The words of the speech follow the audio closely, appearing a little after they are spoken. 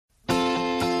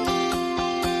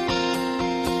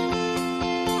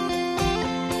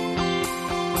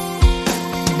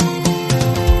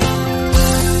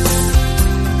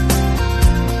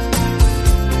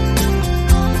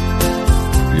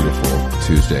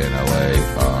Tuesday in LA.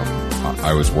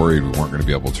 I was worried we weren't going to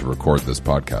be able to record this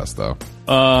podcast, though.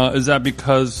 Is that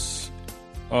because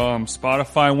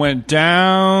Spotify went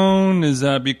down? Is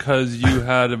that because you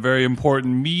had a very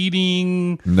important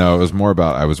meeting? No, it was more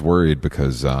about I was worried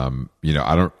because I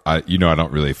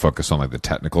don't really focus on like the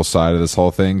technical side of this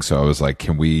whole thing. So I was like,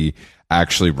 can we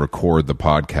actually record the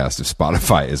podcast if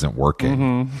Spotify isn't working?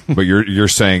 Mm-hmm. But you're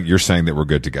saying that we're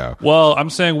good to go. Well, I'm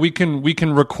saying we can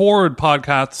record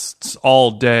podcasts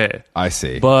all day. I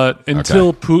see. But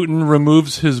until Putin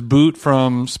removes his boot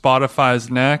from Spotify's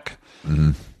neck,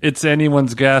 it's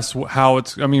anyone's guess how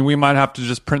it's. I mean, we might have to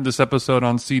just print this episode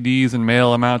on CDs and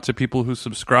mail them out to people who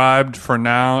subscribed for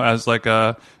now as like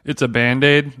it's a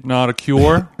Band-Aid, not a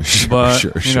cure. Sure.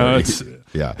 It's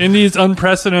in these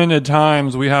unprecedented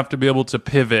times, we have to be able to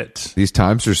pivot. These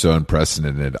times are so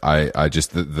unprecedented. I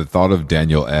just the thought of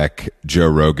Daniel Ek, Joe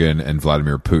Rogan, and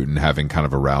Vladimir Putin having kind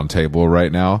of a roundtable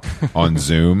right now on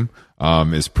Zoom.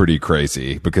 Is pretty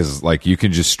crazy because like you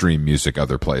can just stream music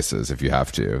other places if you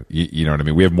have to. You know what I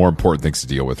mean? We have more important things to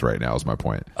deal with right now is my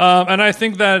point. And I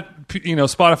think that,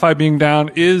 Spotify being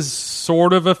down is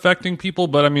sort of affecting people,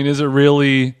 but I mean, is it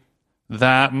really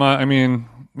that much? I mean,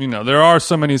 there are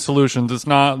so many solutions. It's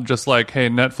not just like, hey,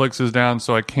 Netflix is down,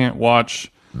 so I can't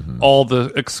watch all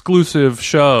the exclusive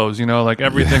shows, like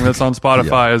everything that's on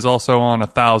Spotify is also on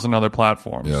 1,000 other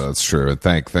platforms. Yeah, that's true. And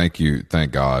thank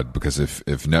God, because if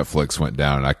Netflix went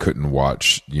down and I couldn't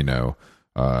watch,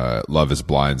 Love is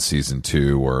Blind season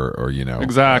 2 or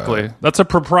exactly. That's a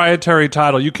proprietary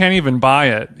title. You can't even buy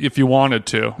it if you wanted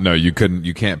to. No, you couldn't.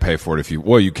 You can't pay for it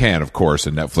you can, of course,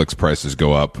 and Netflix prices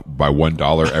go up by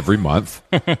 $1 every month.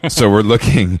 So we're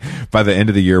looking by the end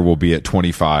of the year we'll be at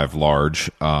 25 large.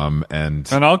 And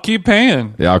I'll keep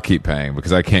paying. Yeah, I'll keep paying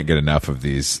because I can't get enough of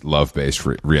these love-based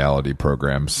reality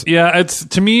programs. Yeah,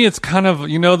 to me it's kind of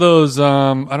those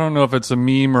I don't know if it's a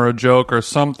meme or a joke or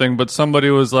something, but somebody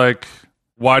was like,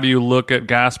 why do you look at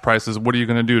gas prices? What are you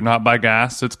going to do? Not buy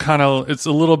gas? It's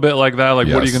a little bit like that. Like,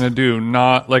 What are you going to do?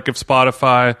 Not like if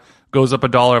Spotify goes up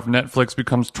 $1, if Netflix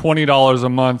becomes $20 a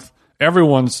month,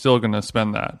 everyone's still going to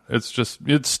spend that. It's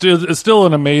still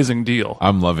an amazing deal.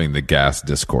 I'm loving the gas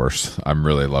discourse. I'm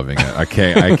really loving it. I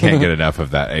can't get enough of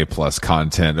that A+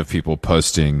 content of people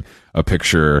posting a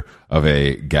picture of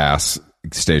a gas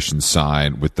station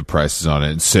sign with the prices on it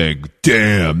and saying,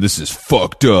 "Damn, this is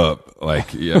fucked up."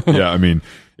 Like, yeah. I mean,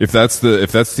 if that's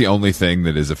the only thing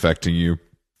that is affecting you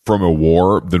from a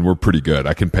war, then we're pretty good.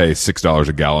 I can pay $6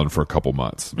 a gallon for a couple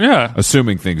months. Yeah,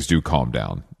 assuming things do calm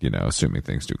down. Assuming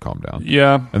things do calm down.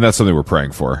 Yeah, and that's something we're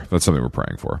praying for.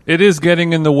 It is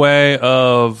getting in the way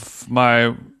of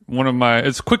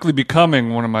it's quickly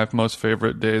becoming one of my most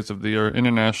favorite days of the year,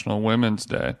 International Women's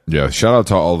Day. Yeah, shout out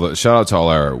to all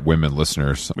our women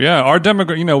listeners. Yeah, our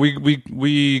demographic,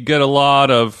 we get a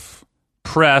lot of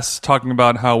press talking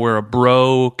about how we're a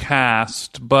bro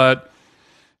cast, but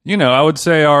I would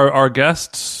say our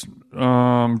guests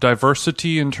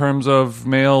diversity in terms of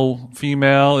male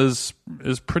female is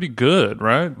pretty good,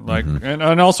 right? Like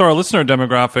and also our listener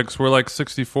demographics, we're like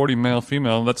 60-40 male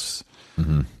female.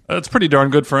 That's pretty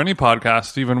darn good for any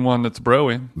podcast, even one that's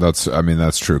broy. That's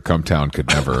true. Cumtown could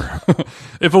never.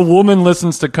 If a woman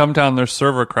listens to Cumtown, their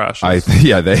server crashes.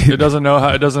 It doesn't know how.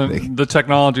 It doesn't. The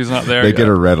technology's not there. They get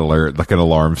a red alert, like an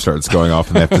alarm starts going off,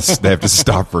 and they have to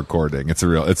stop recording. It's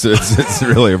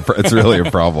really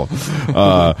a problem.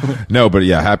 No, but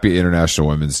yeah, happy International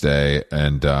Women's Day,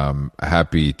 and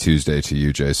happy Tuesday to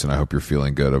you, Jason. I hope you're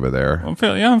feeling good over there. I'm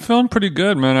feeling pretty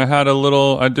good, man.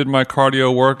 I did my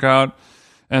cardio workout.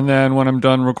 And then when I'm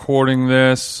done recording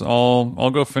this,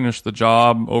 I'll go finish the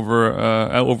job over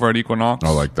at Equinox.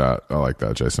 I like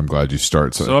that, Jason. I'm glad you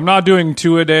start. So I'm not doing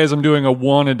 2 a days. I'm doing a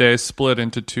 1 a day split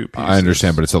into 2 pieces. I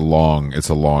understand, but it's a long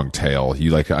tail.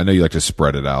 I know you like to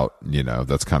spread it out.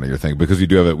 That's kind of your thing because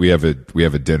we have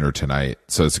a dinner tonight,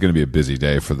 so it's going to be a busy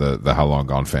day for the How Long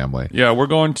Gone family. Yeah, we're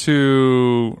going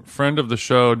to friend of the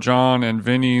show John and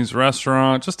Vinny's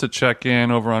restaurant just to check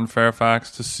in over on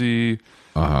Fairfax to see.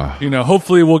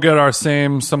 Hopefully we'll get our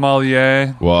same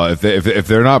sommelier. Well, if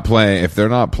they're not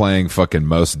playing fucking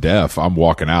Mos Def, I'm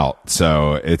walking out.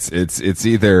 So it's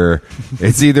either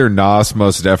Nas,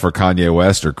 Mos Def, or Kanye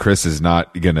West, or Chris is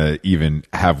not gonna even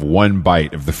have one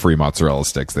bite of the free mozzarella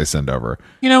sticks they send over.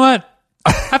 You know what?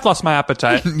 I've lost my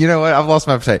appetite. You know what? I've lost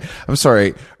my appetite. I'm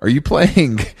sorry. Are you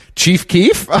playing Chief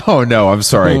Keef? Oh, no, I'm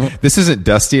sorry. This isn't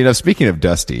Dusty enough. Speaking of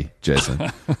Dusty,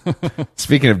 Jason.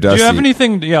 Speaking of Dusty. Do you have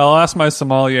anything? Yeah, I'll ask my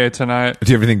sommelier tonight.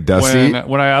 Do you have anything Dusty?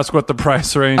 When I ask what the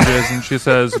price range is, and she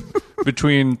says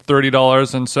between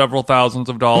 $30 and several thousands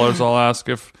of dollars, I'll ask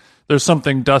if there's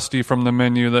something Dusty from the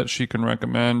menu that she can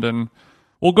recommend, and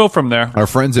we'll go from there. Our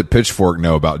friends at Pitchfork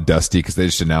know about Dusty because they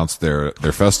just announced their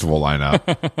festival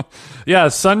lineup. Yeah,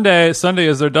 Sunday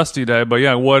is their Dusty Day, but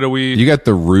yeah, what do we... You got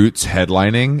the Roots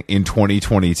headlining in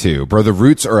 2022. Bro, the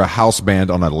Roots are a house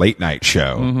band on a late night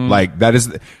show. Like, that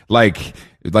is, like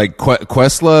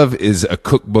Questlove is a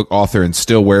cookbook author and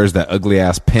still wears that ugly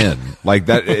ass pin. Like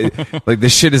that, like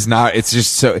this shit is not, it's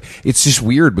just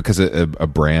weird because a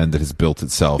brand that has built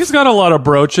itself. He's got a lot of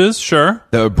brooches, sure.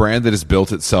 A brand that has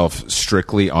built itself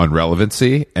strictly on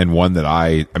relevancy, and one that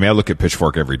I look at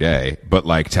Pitchfork every day, but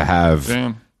like to have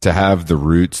the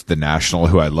Roots, the National,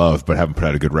 who I love, but haven't put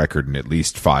out a good record in at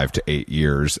least 5 to 8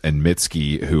 years, and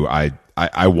Mitski, who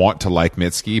I want to like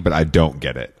Mitski, but I don't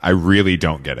get it. I really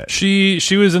don't get it. She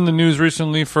was in the news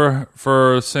recently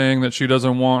for saying that she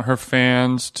doesn't want her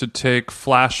fans to take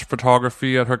flash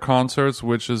photography at her concerts,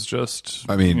 which is just,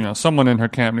 someone in her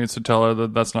camp needs to tell her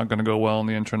that that's not going to go well on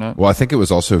the internet. Well, I think it was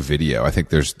also video. I think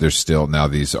there's still now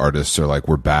these artists are like,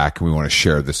 we're back and we want to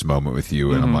share this moment with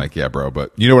you. And I'm like, yeah, bro,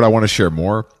 but you know what I want to share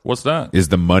more? What's that? Is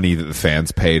the money that the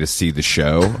fans pay to see the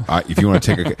show. If you want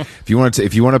to if you want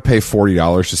to pay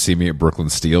 $40 to see me at Brooklyn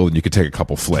Steel, then you could take a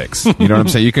couple flicks. You know what I'm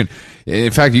saying? You can,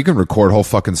 in fact, you can record whole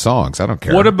fucking songs. I don't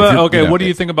care. What about, what do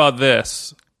you think about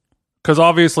this? Because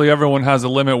obviously everyone has a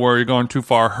limit where you're going too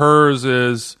far. Hers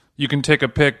is you can take a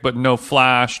pic, but no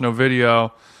flash, no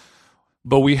video.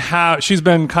 But she's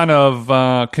been kind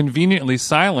of conveniently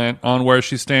silent on where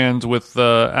she stands with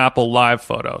the Apple Live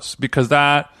photos, because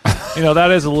that, that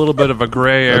is a little bit of a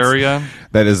gray area.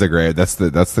 That is the gray. That's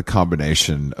the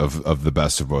combination of the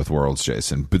best of both worlds,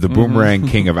 Jason. The Boomerang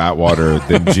King of Atwater,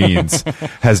 then Jeans,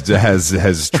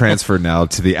 has transferred now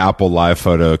to the Apple Live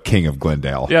Photo King of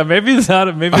Glendale. Yeah, maybe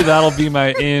that'll be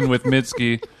my in with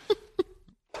Mitski.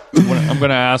 I'm going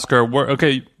to ask her.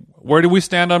 Where do we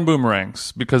stand on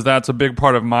boomerangs? Because that's a big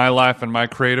part of my life and my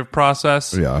creative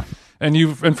process. Yeah.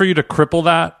 And for you to cripple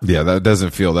that? Yeah, that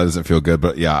doesn't feel good.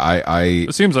 But yeah,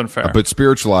 it seems unfair. But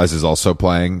Spiritualized is also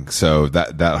playing, so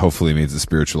that hopefully means that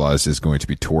Spiritualized is going to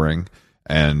be touring,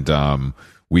 and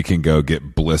we can go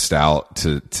get blissed out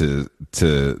to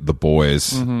the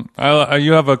boys. Mm-hmm.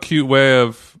 You have a cute way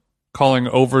of calling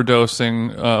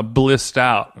overdosing blissed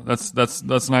out.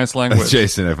 That's nice language.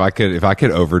 Jason, if I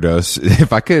could overdose,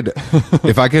 if I could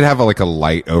have a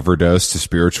light overdose to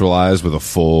Spiritualize with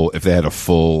if they had a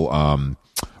full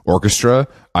orchestra,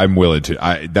 I'm willing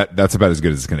to. That's about as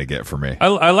good as it's going to get for me.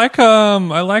 I like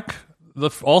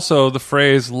also the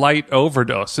phrase light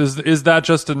overdose. Is that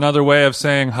just another way of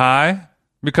saying high?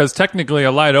 Because technically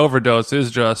a light overdose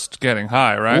is just getting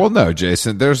high, right? Well, no,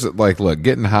 Jason. There's look,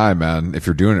 getting high, man. If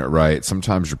you're doing it right,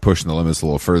 sometimes you're pushing the limits a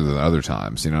little further than other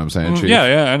times. You know what I'm saying, Chief?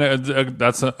 Yeah, and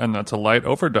that's a light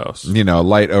overdose. A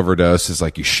light overdose is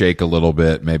like you shake a little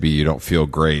bit, maybe you don't feel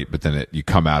great, but then you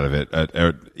come out of it.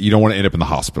 You don't want to end up in the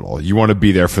hospital. You want to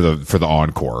be there for the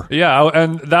encore. Yeah,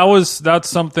 and that's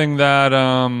something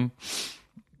that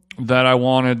that I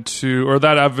wanted to, or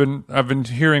that I've been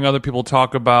hearing other people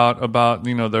talk about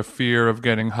their fear of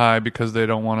getting high because they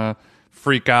don't want to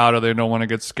freak out or they don't want to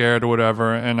get scared or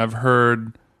whatever. And I've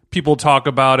heard people talk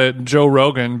about it. Joe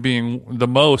Rogan being the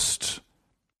most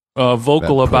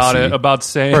vocal about it, about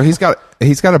saying, or he's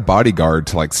got a bodyguard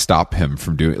to stop him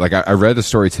from doing. I read a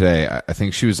story today. I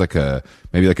think she was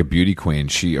maybe a beauty queen.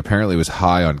 She apparently was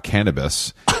high on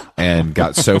cannabis. And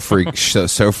got so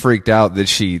freaked out that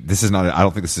she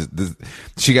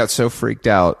got so freaked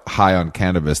out high on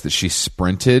cannabis that she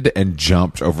sprinted and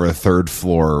jumped over a third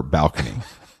floor balcony.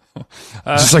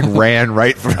 Just ran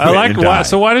right through it.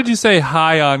 So why did you say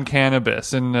high on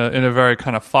cannabis in a very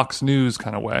kind of Fox News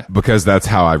kind of way? Because that's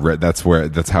how I read. That's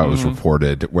how it was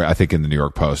reported. Where I think in the New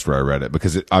York Post where I read it,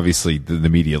 because obviously the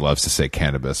media loves to say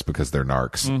cannabis because they're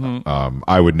narcs.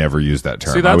 I would never use that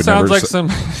term. See, that sounds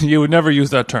like you would never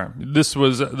use that term. This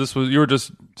was you were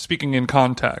just speaking in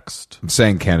context. I'm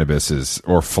saying cannabis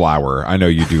or flower. I know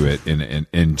you do it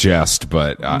in jest,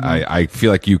 but I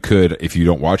feel like you could if you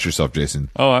don't watch yourself, Jason.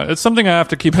 Oh, it's something I have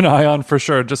to keep an eye on for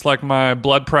sure. Just like my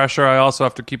blood pressure, I also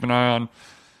have to keep an eye on,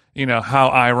 how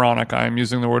ironic I am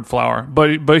using the word flower.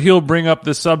 But he'll bring up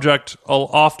this subject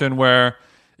often where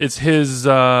it's his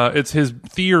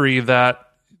theory that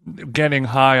getting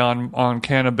high on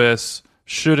cannabis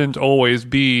shouldn't always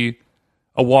be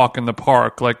a walk in the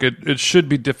park. Like it should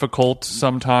be difficult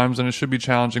sometimes and it should be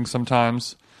challenging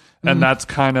sometimes. And that's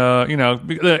kind of,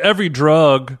 every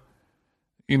drug,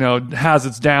 has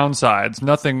its downsides.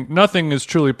 Nothing is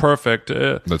truly perfect.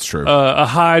 That's true. A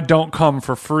high don't come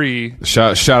for free.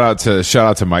 Shout out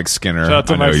to Mike Skinner. Shout out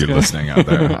to Mike you're Skinner. listening out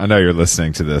there. I know you're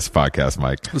listening to this podcast,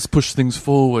 Mike. Let's push things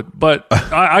forward. But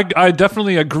I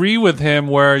definitely agree with him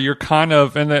where you're kind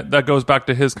of, and that goes back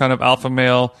to his kind of alpha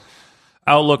male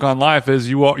outlook on life, is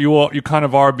you kind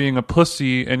of are being a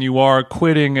pussy, and you are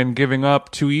quitting and giving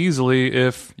up too easily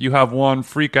if you have one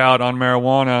freak out on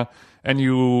marijuana and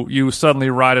you suddenly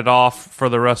write it off for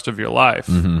the rest of your life.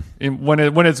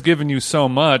 When it's given you so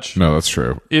much. No, that's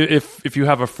true. If you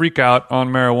have a freak out on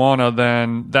marijuana,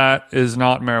 then that is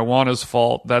not marijuana's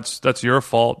fault. That's your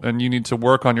fault, and you need to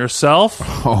work on yourself.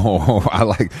 Oh,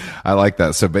 I like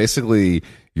that. So basically,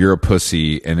 you're a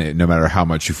pussy, and no matter how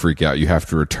much you freak out, you have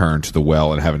to return to the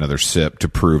well and have another sip to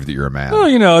prove that you're a man.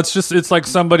 Well, it's like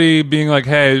somebody being like,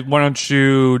 "Hey, why don't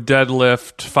you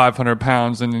deadlift 500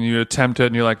 pounds?" And then you attempt it,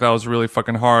 and you're like, "That was really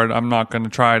fucking hard. I'm not going to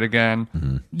try it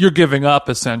again." You're giving up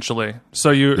essentially.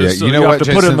 So you have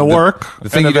to put in the work,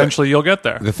 and eventually you'll get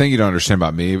there. The thing you don't understand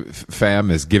about me, fam,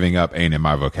 is giving up ain't in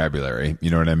my vocabulary. You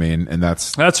know what I mean? And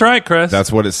that's right, Chris. That's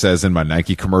what it says in my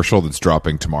Nike commercial that's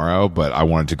dropping tomorrow. But I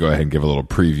wanted to go ahead and give a little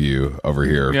preview over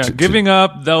here. Yeah, giving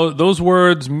up, those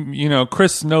words,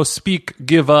 Chris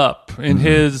give up in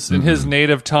his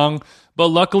native tongue. But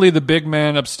luckily, the big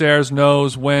man upstairs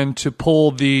knows when to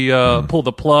pull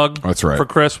the plug. That's right. For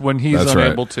Chris when he's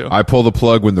unable to. I pull the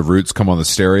plug when the roots come on the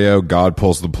stereo. God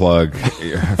pulls the plug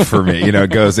for me.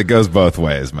 It goes both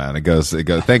ways, man. It goes.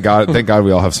 Thank God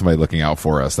we all have somebody looking out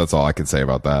for us. That's all I can say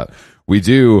about that. We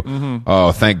do.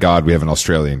 Oh, thank God we have an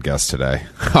Australian guest today.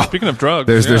 Speaking of drugs,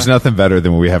 there's nothing better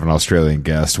than when we have an Australian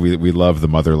guest. We love the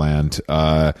motherland.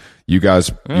 You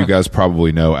guys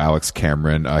probably know Alex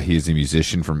Cameron. He's a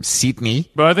musician from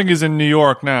Sydney, but I think he's in New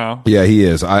York now. Yeah, he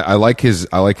is. I like his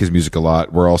music a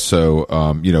lot. We're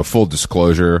also, full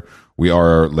disclosure, we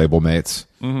are label mates.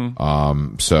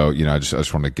 So I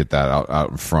just want to get that out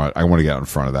in front. I want to get out in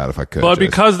front of that if I could. But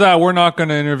because that, we're not going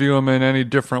to interview him in any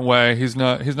different way. He's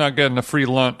not getting a free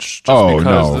lunch just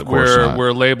because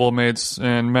we're label mates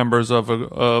and members of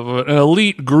an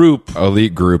elite group of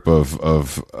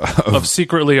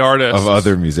secretly artists of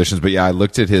other musicians. But yeah, I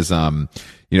looked at his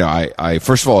I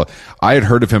first of all, I had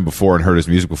heard of him before and heard his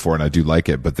music before, and I do like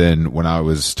it. But then when I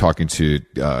was talking to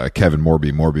Kevin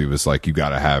Morby was like, "You got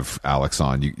to have Alex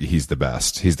on. He's the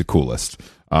best. He's the coolest."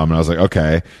 And I was like,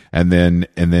 okay. And then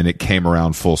it came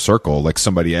around full circle. Like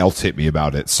somebody else hit me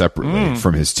about it separately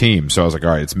from his team. So I was like, all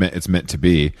right, it's meant to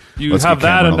be. You have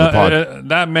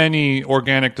that many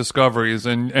organic discoveries,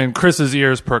 and Chris's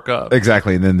ears perk up.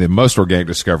 Exactly. And then the most organic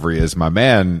discovery is my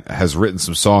man has written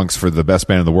some songs for the best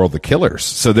band in the world, The Killers.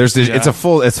 So there's this, it's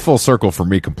full circle for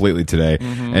me completely today.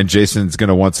 And Jason's going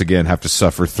to once again have to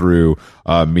suffer through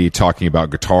me talking about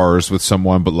guitars with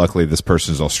someone, but luckily this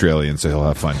person is Australian, so he'll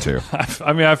have fun too.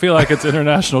 I feel like it's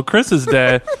International Chris's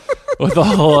Day with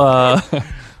all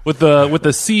with the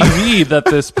CV that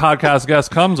this podcast guest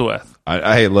comes with.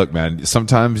 Hey, look, man.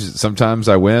 Sometimes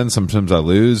I win, sometimes I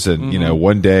lose, and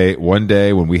one day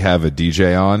when we have a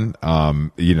DJ on,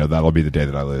 that'll be the day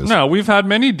that I lose. No, we've had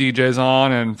many DJs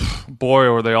on, and boy,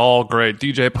 were they all great.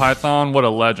 DJ Python, what a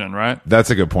legend, right?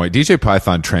 That's a good point. DJ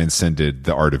Python transcended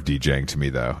the art of DJing to me,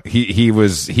 though. He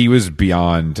was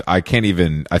beyond. I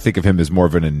think of him as more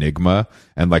of an enigma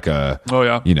and like a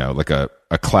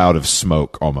a cloud of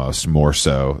smoke almost more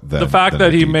so than the fact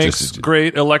that he makes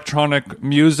great electronic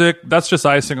music. That's just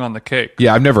icing on the cake.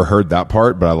 Yeah, I've never heard that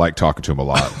part, but I like talking to him a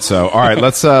lot. So, all right,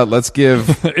 let's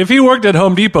give. If he worked at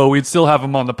Home Depot, we'd still have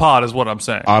him on the pod, is what I'm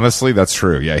saying. Honestly, that's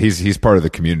true. Yeah, he's part of the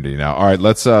community now. All right,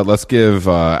 let's give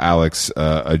Alex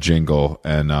a jingle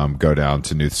and go down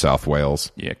to New South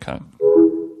Wales. Yeah, cunt.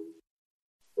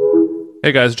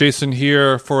 Hey guys, Jason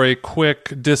here for a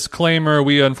quick disclaimer.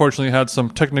 We unfortunately had some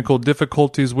technical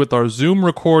difficulties with our Zoom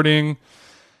recording,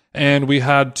 and we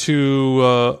had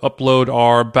to upload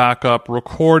our backup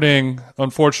recording.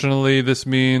 Unfortunately, this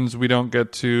means we don't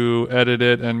get to edit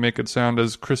it and make it sound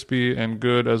as crispy and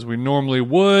good as we normally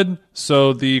would.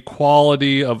 So the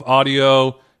quality of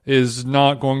audio is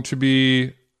not going to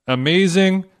be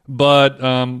amazing, but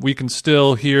we can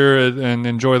still hear it and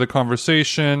enjoy the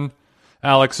conversation.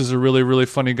 Alex is a really, really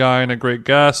funny guy and a great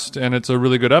guest, and it's a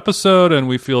really good episode, and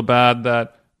we feel bad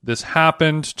that this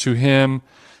happened to him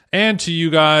and to you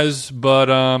guys, but,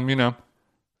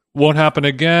 won't happen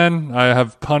again. I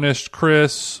have punished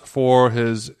Chris for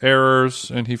his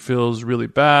errors, and he feels really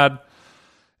bad.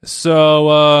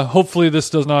 So hopefully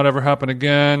this does not ever happen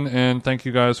again, and thank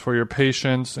you guys for your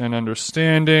patience and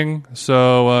understanding.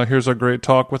 So here's our great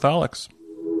talk with Alex.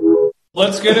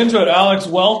 Let's get into it. Alex,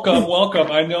 welcome,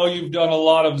 welcome. I know you've done a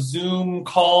lot of Zoom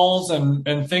calls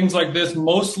and things like this.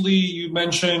 Mostly you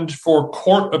mentioned for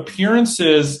court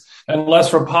appearances and less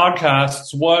for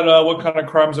podcasts. What kind of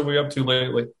crimes are we up to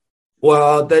lately?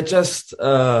 Well, they're just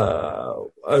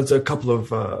there's a couple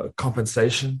of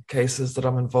compensation cases that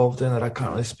I'm involved in that I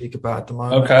can't really speak about at the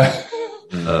moment. Okay.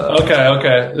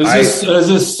 Okay. Is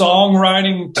this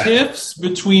songwriting tiffs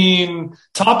between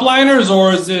top liners,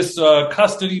 or is this a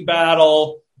custody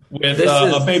battle with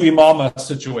a baby mama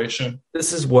situation?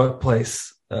 This is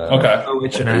workplace. Okay.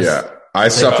 OH&S. Yeah. I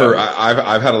suffer.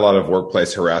 I've had a lot of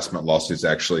workplace harassment lawsuits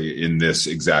actually in this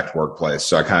exact workplace,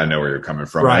 so I kind of know where you're coming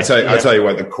from. Right. I tell you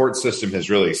what, the court system has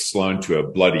really slowed to a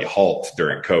bloody halt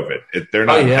during COVID. They're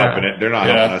not helping it. They're not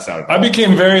helping us out. I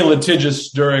became very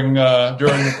litigious during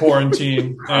the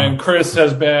quarantine, and Chris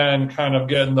has been kind of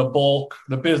getting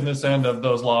the business end of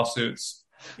those lawsuits.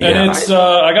 And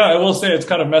I will say it's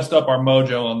kind of messed up our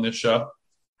mojo on this show.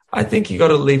 I think you got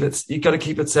to leave it. You got to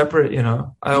keep it separate.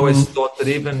 I always thought that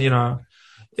even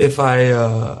if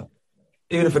a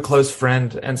close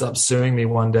friend ends up suing me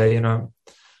one day,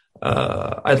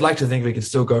 I'd like to think we could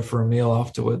still go for a meal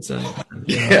afterwards. And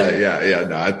yeah.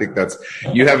 No, I think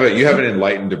you have an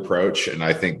enlightened approach, and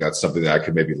I think that's something that I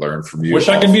could maybe learn from you. Wish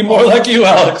I could be more like you,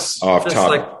 Alex. Off top,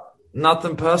 like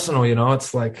nothing personal.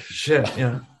 It's like shit.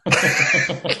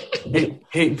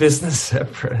 Keep business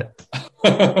separate.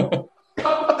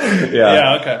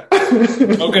 Yeah. Okay.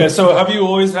 So have you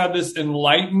always had this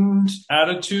enlightened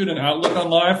attitude and outlook on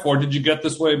life, or did you get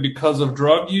this way because of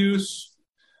drug use?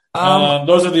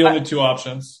 Those are the only two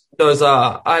options. Those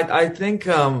are. I think.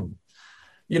 I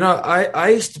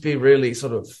used to be really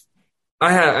sort of.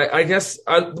 I guess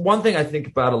one thing I think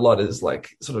about a lot is like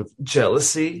sort of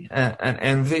jealousy and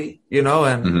envy.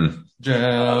 And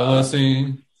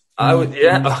jealousy. I would,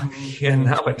 now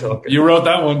we're talking. You wrote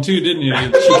that one too, didn't you?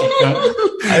 If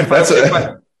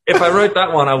I wrote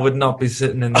that one, I would not be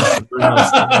sitting in this room.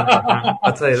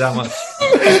 I'll tell you that much.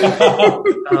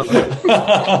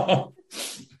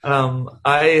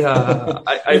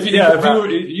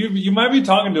 You might be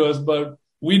talking to us, but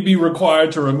we'd be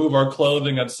required to remove our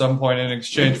clothing at some point in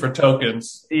exchange for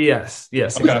tokens. Yes. Okay.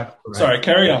 Exactly right. Sorry,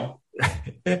 carry on.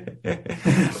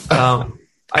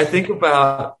 I think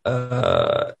about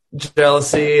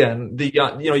jealousy and the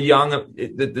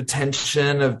the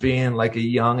tension of being like a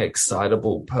young,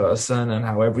 excitable person, and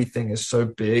how everything is so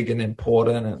big and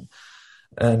important.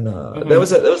 And there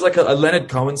was like a Leonard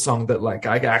Cohen song that like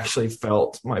I actually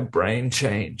felt my brain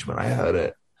change when I heard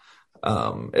it.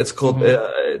 It's called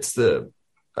it's the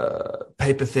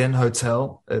Paper Thin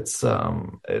Hotel. It's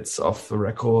off the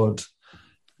record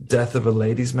Death of a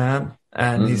Ladies Man.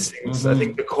 And he sings, I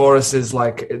think the chorus is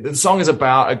like, the song is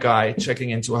about a guy checking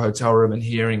into a hotel room and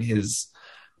hearing his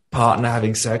partner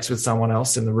having sex with someone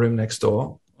else in the room next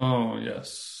door. Oh,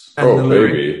 yes. And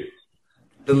baby.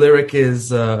 The lyric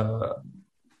is,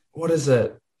 what is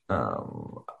it?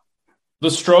 The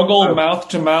struggle mouth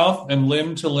to mouth and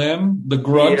limb to limb, the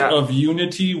grunt of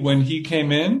unity when he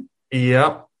came in.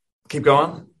 Yep. Keep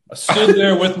going. I stood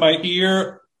there with my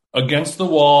ear against the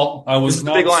wall. I was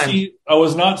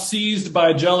not seized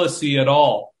by jealousy at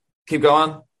all. Keep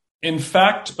going. In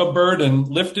fact, a burden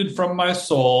lifted from my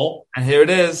soul. And here it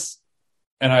is.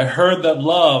 And I heard that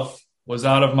love was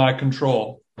out of my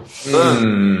control.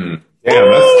 Damn,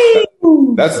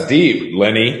 that's deep,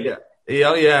 Lenny.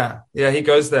 Yeah, he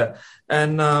goes there.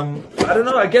 And I don't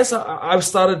know, I guess I've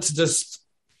started to just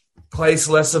place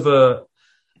less of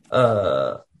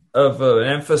an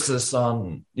emphasis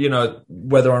on,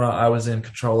 whether or not I was in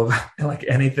control of like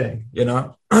anything,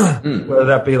 whether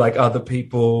that be like other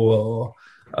people or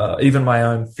even my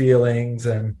own feelings.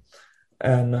 And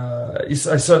I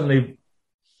certainly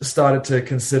started to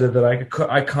consider that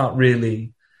I can't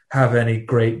really have any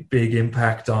great big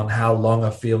impact on how long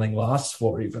a feeling lasts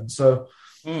for even. So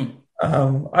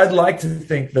I'd like to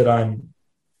think that I'm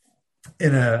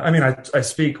I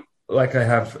speak like I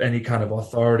have any kind of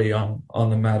authority on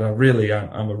the matter. Really,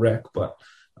 I'm a wreck, but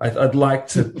I'd like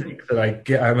to think that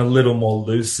I'm a little more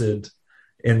lucid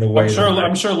in the way.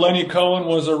 I'm sure Lenny Cohen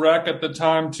was a wreck at the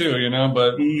time too,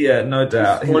 but yeah, no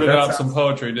doubt. He poured out some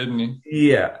poetry, didn't he?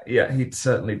 Yeah, he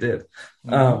certainly did.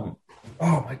 Oh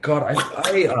my God,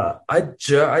 I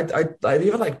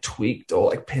even like tweaked or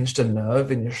like pinched a nerve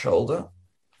in your shoulder.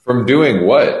 From doing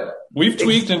what? We've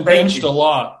tweaked and pinched a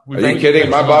lot. Are you kidding?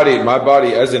 My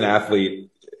body as an athlete,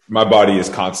 my body is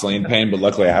constantly in pain, but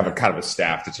luckily I have a kind of a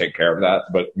staff to take care of that.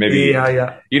 But maybe, you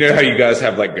know how you guys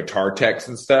have like guitar techs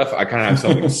and stuff? I kind of have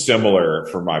something similar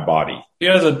for my body. He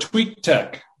has a tweak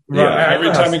tech. Right.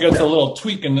 Every time he gets a little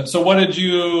tweak in it. So what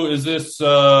is this,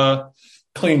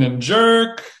 clean and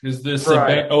jerk? Is this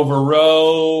Right. over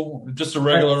row? Just a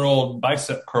regular old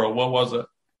bicep curl? What was it?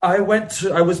 I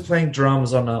was playing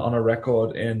drums on a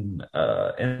record in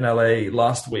LA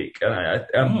last week, and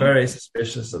I'm very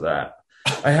suspicious of that.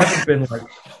 I haven't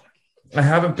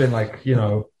been like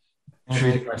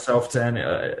treating myself to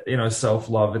any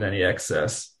self-love in any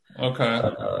excess Okay.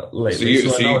 lately.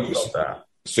 So I know it's not that.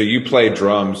 So you play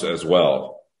drums as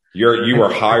well. You were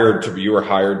hired to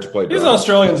play drums. These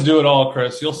Australians do it all,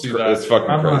 Chris. You'll see It's that.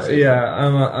 fucking crazy.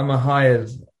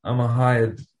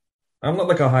 I'm not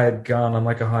like a hired gun. I'm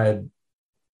like a hired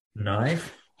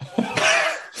knife,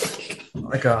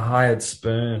 like a hired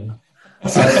spoon.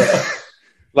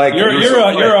 Like You're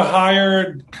a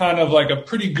hired kind of like a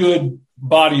pretty good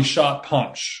body shot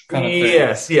punch kind of thing.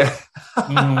 Yes, yeah,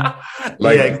 Mhm.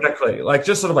 Like- yeah, exactly. Like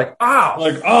just sort of like, ow,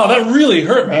 Like, oh, that really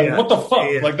hurt, man. Yeah. What the fuck?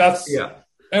 Yeah. Like that's yeah,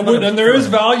 and there is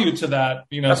value to that,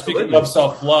 speaking Absolutely. of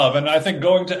self-love. And I think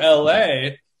going to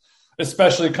LA,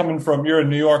 especially coming from, you're in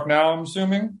New York now, I'm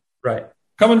assuming, right.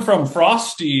 coming from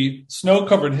frosty,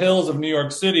 snow-covered hills of New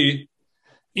York City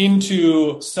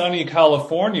into sunny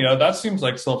California, that seems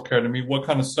like self-care to me. What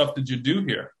kind of stuff did you do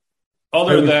here?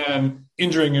 Other than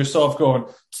injuring yourself going,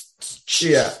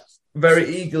 Yeah,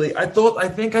 very eagerly. I thought,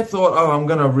 oh, I'm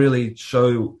gonna really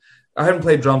show. I hadn't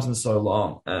played drums in so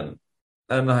long, and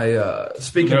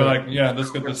speaking they're of like, yeah,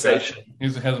 let's get this guy. conversation. He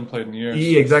hasn't played in years.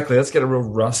 Yeah, exactly. Let's get a real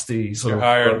rusty sort You're of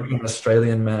hired. broken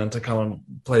Australian man to come and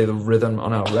play the rhythm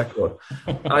on our record.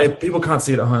 People can't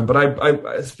see it at home, but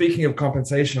I speaking of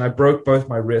compensation, I broke both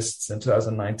my wrists in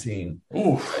 2019.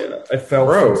 Oof. I fell.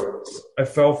 Bro.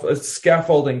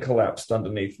 Scaffolding collapsed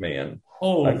underneath me, and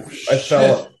Oh, I shit.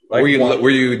 fell. Like, were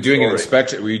you doing an story.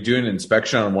 inspection? Were you doing an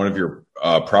inspection on one of your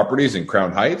properties in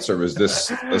Crown Heights, or was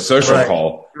this a social Right.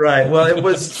 call? Right. Well, it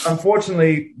was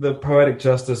unfortunately the poetic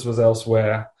justice was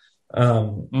elsewhere.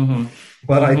 Mhm.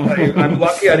 But I'm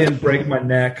lucky I didn't break my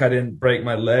neck. I didn't break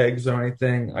my legs or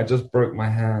anything. I just broke my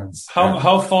hands.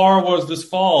 How far was this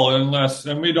fall?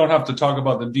 And we don't have to talk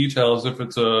about the details if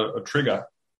it's a trigger.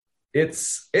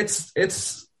 It's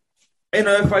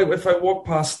if I walk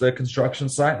past the construction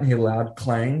site and hear loud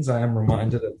clangs, I am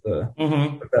reminded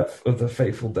of the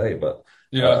fateful day. But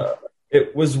Yeah.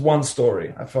 it was one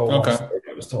story. I fell Okay. one story,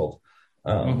 I was told.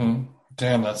 Damn,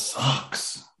 that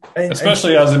sucks. And-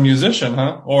 Especially as a musician,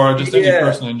 huh? Or just any Yeah.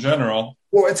 person in general.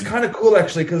 Well, it's kind of cool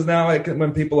actually, because now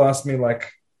when people ask me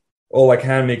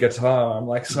hand me a guitar, I'm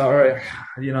like, sorry,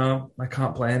 I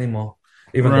can't play anymore.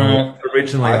 Even Right. though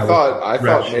originally I thought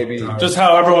ratchet maybe guitar. Just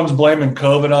how everyone's blaming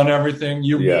COVID on everything.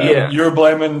 Yeah. You're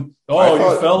blaming, I you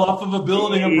thought- fell off of a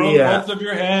building and broke Yeah. both of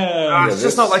your hands. It's this-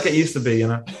 just not like it used to be,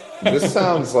 this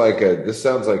sounds like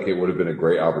it would have been a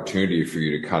great opportunity for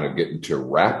you to kind of get into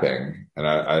rapping, and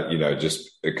I just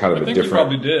kind of I a think you different,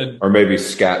 probably did. or maybe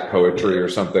scat poetry or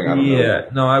something. I don't know. Yeah,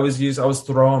 no, I was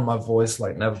throwing my voice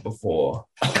like never before.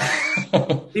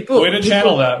 People- Way to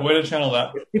channel that. Way to channel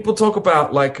that. People talk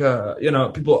about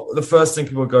the first thing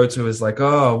people go to is like,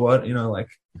 oh, what,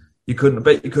 you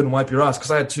couldn't wipe your ass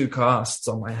because I had 2 casts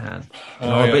on my hand.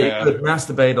 I bet you could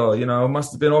masturbate, or it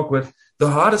must have been awkward. The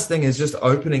hardest thing is just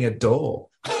opening a door.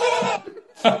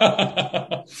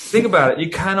 Think about it. You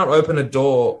cannot open a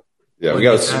door. Yeah, we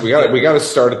got to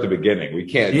start at the beginning. We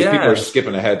can't. Yeah. People are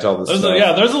skipping ahead to all this stuff.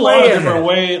 There's a lot of Way different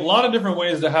ahead. a lot of different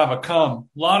ways to have a cum.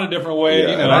 A lot of different ways.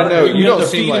 Yeah, and I know you you get don't the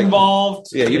seem feet like- involved.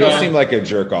 Yeah, you don't seem like a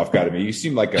jerk off guy to me. You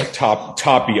seem like a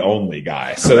toppy only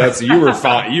guy. So you were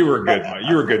fine. You were good.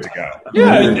 You were good to go.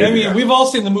 Yeah, You were good I to mean, go. we've all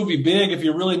seen the movie Big. If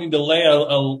you really need to lay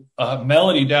a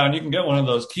melody down, you can get one of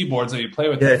those keyboards that you play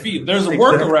with your feet. There's exactly.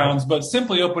 workarounds, but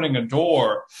simply opening a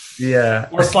door Yeah.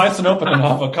 or slicing open an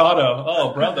avocado,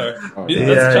 oh brother, Oh,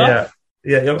 that's tough.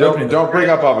 Yeah. Don't bring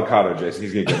up avocado, Jason.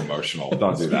 He's gonna get emotional.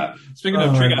 Don't do that. Speaking Oh,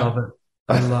 of I trigger, love it.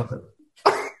 I love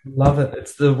it. Love it.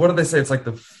 It's what do they say? It's like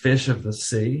the fish of the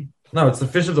sea. No, it's the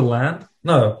fish of the land.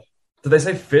 No, did they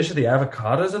say fish of the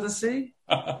avocados of the sea?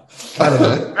 I don't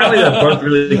know. Apparently, they're both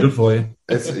really good for you.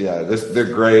 They're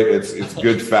great. It's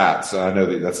good fats. And I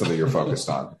know that's something you're focused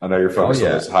on. I know you're focused on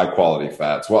yeah. those high quality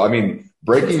fats. Well, I mean,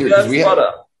 breaking your That's because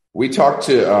butter. we talked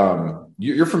to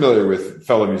you're familiar with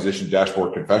fellow musician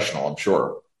Dashboard Confessional, I'm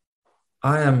sure.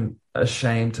 I am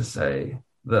ashamed to say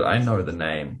that I know the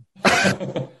name.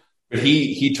 But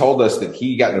he told us that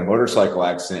he got in a motorcycle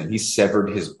accident. He severed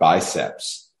his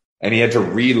biceps, and he had to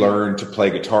relearn to play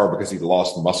guitar because he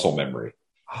lost muscle memory.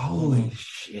 Holy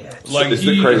shit! like It's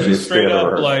the he craziest straight thing I've ever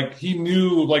up heard. like he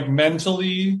knew like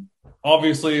mentally,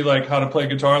 obviously like how to play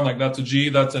guitar and like that's a G,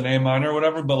 that's an A minor, or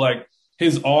whatever. But like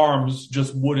his arms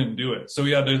just wouldn't do it, so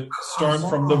he had to start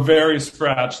from the very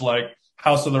scratch, like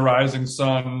House of the Rising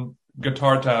Sun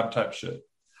guitar tab type shit.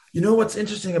 You know what's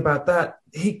interesting about that?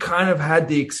 He kind of had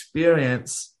the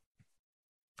experience,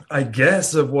 I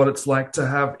guess, of what it's like to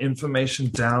have information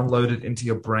downloaded into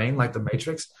your brain, like the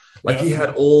Matrix. Like he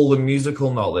had all the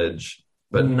musical knowledge,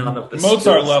 but none of the Mozart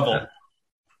skill level. set.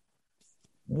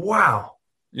 Wow.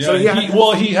 Yeah, So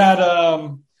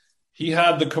he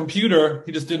had the computer,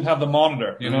 he just didn't have the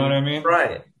monitor. You know what I mean?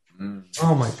 Right.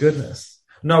 Oh my goodness.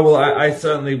 No, well, I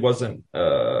certainly wasn't,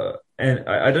 and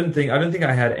I don't think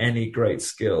I had any great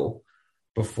skill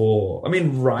before. I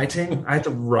mean, writing, I had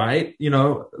to write,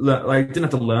 I didn't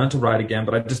have to learn to write again,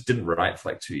 but I just didn't write for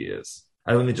like 2 years.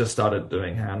 I only just started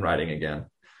doing handwriting again.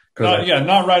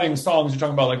 Not writing songs. You're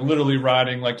talking about like literally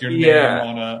writing like your name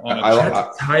on a I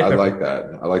like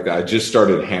that. I like that. I just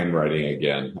started handwriting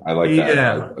again. I like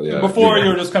that. Yeah. Before you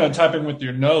were just kind of typing with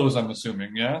your nose, I'm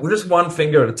assuming. Yeah. Well, just one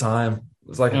finger at a time. It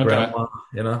was like a grandma,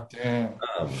 Damn.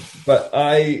 But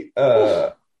I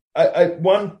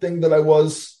one thing that I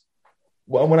was,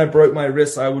 when I broke my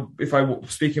wrist,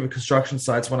 speaking of construction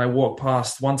sites, one time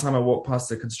I walked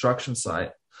past a construction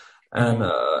site, and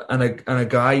a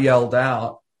guy yelled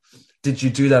out, "Did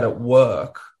you do that at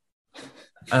work?"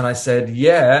 And I said,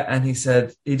 "Yeah." And he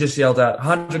just yelled out,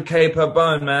 "100K per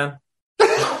bone, man."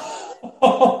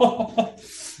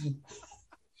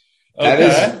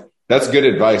 Okay. That's good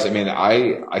advice. I mean,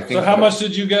 I think. So how much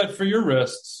did you get for your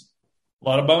wrists? A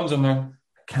lot of bones in there.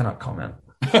 Cannot comment.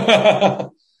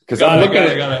 Because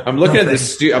I'm looking at this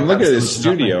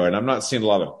studio, and I'm not seeing a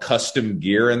lot of custom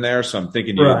gear in there. So I'm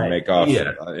thinking you would make off.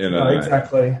 Yeah,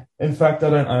 exactly. In fact, I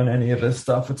don't own any of this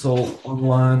stuff. It's all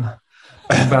online.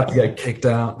 I'm about to get kicked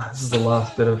out. This is the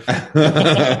last bit of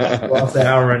last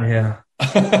hour in here.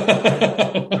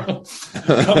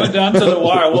 Coming down to the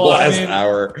wire. Well,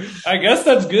 hour. I guess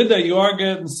that's good that you are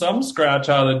getting some scratch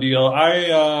out of the deal.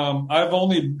 I've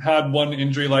only had one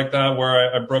injury like that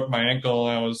where I broke my ankle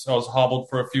and I was hobbled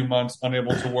for a few months,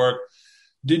 unable to work.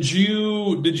 Did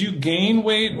you cripple?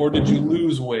 Weight or did you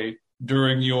lose weight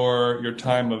during your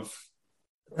time of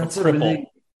That's cripple? a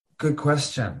really good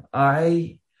question.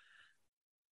 I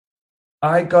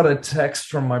got a text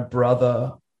from my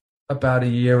brother about a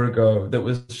year ago that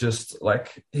was just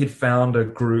like he'd found a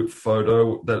group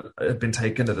photo that had been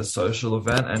taken at a social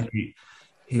event, and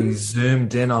he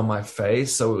zoomed in on my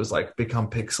face so it was like become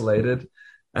pixelated,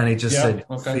 and he just said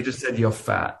 "You're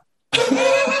fat."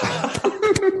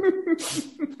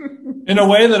 In a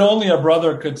way that only a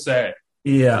brother could say.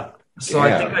 Yeah. So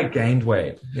I think I gained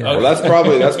weight. Yeah. Well, that's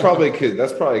probably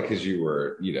because you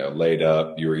were, laid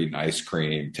up, you were eating ice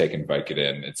cream, taking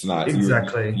Vicodin. It's not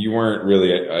exactly. You weren't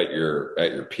really at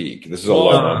your peak. This is a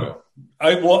low moment.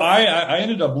 I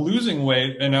ended up losing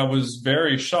weight, and I was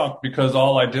very shocked because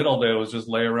all I did all day was just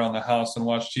lay around the house and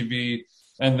watch TV.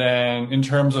 And then in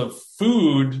terms of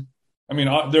food, I mean,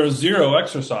 there was zero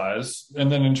exercise.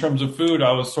 And then in terms of food,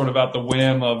 I was sort of at the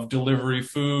whim of delivery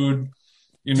food.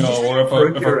 Or if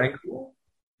I ankle?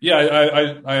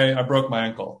 Yeah, I broke my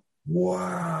ankle.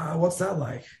 Wow, what's that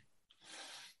like?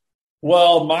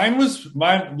 Well, mine.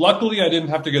 Luckily, I didn't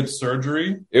have to get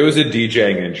surgery. It was a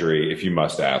DJing injury, if you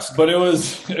must ask. But it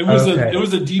was a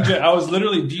DJ. I was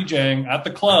literally DJing at the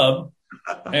club,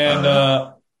 and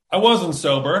I wasn't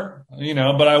sober,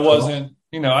 but I wasn't.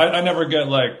 I never get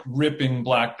like ripping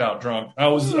blacked out drunk. I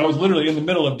was literally in the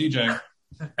middle of DJing.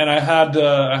 And I had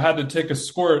to take a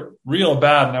squirt real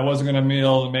bad, and I wasn't going to be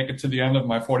able to make it to the end of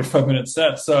my 45-minute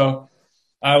set. So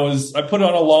I put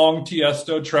on a long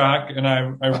Tiesto track, and I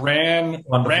ran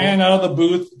out of the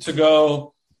booth to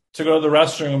go to the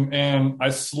restroom, and I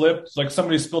slipped, like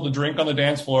somebody spilled a drink on the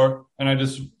dance floor, and I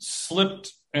just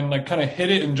slipped and like kind of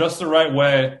hit it in just the right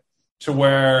way to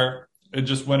where it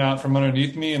just went out from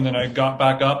underneath me, and then I got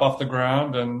back up off the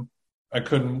ground and I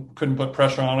couldn't put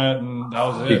pressure on it, and that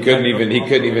was it. He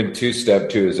couldn't even two-step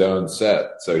to his own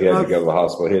set, so he had to go to the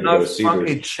hospital. He had to go to Cedars.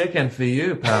 Funky chicken for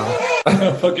you, pal.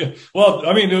 Well,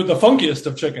 I mean, the funkiest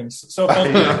of chickens. So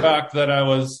funky, in fact, that I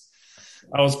was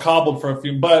cobbled for a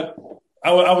few, but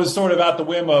I was sort of at the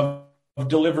whim of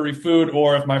delivery food,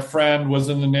 or if my friend was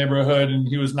in the neighborhood and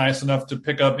he was nice enough to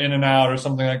pick up In-N-Out or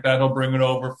something like that, he'll bring it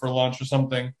over for lunch or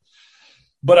something.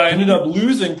 But I ended up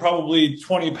losing probably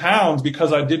 20 pounds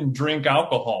because I didn't drink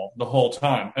alcohol the whole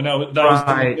time. And that was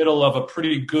in the middle of a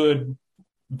pretty good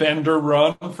bender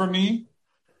run for me.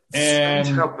 And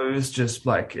how booze just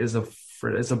like is a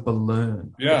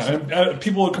balloon. Yeah. And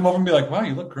people would come over and be like, "Wow,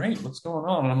 you look great. What's going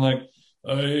on?" And I'm like,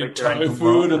 I ate Thai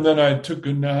food, and then I took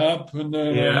a nap, and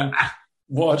then I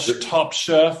watched Top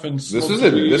Chef. And this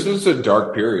is a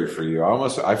dark period for you.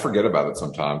 I forget about it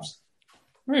sometimes.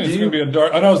 I mean, it's going to be a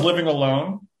dark. And I was living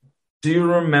alone. Do you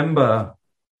remember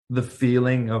the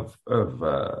feeling of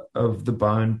the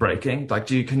bone breaking? Like,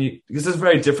 because there's a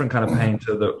very different kind of pain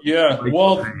to the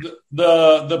Well, pain.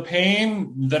 the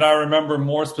pain that I remember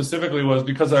more specifically was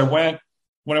because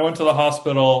when I went to the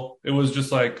hospital, it was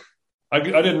just like I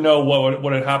didn't know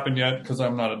what had happened yet because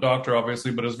I'm not a doctor,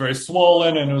 obviously, but it was very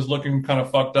swollen and it was looking kind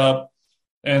of fucked up.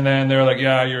 And then they're like,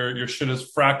 yeah, your shit is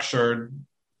fractured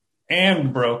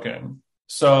and broken.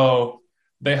 So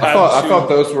they had I thought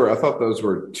those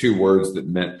were two words that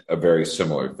meant a very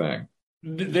similar thing.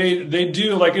 They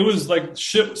do, like, it was like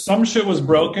some shit was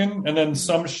broken and then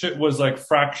some shit was like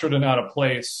fractured and out of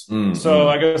place. Mm-hmm. So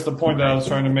I guess the point that I was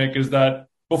trying to make is that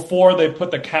before they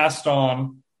put the cast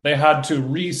on, they had to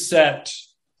reset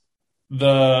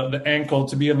the ankle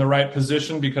to be in the right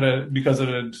position because it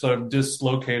had sort of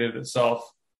dislocated itself.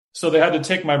 So they had to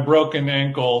take my broken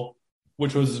ankle,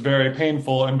 which was very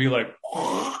painful, and be like,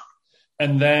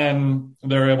 and then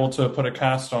they're able to put a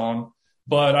cast on.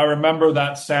 But I remember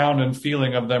that sound and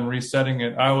feeling of them resetting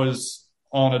it. I was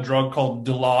on a drug called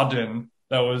Dilaudid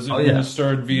that was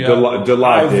administered via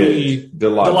Dilaudid.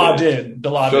 Dilaudid.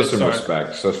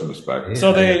 Show some respect. Yeah.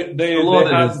 So they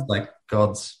had, is like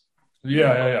gods.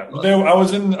 Yeah. I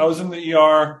was in the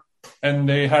ER and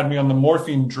they had me on the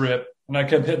morphine drip and I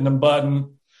kept hitting the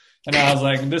button and I was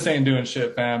like, this ain't doing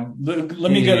shit, fam.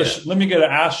 Let me get an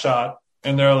ass shot.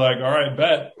 And they're like, all right,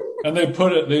 bet. And they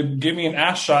give me an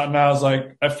ass shot and I was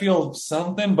like, I feel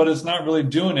something, but it's not really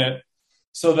doing it.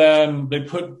 So then they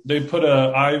put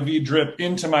a IV drip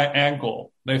into my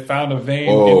ankle. They found a vein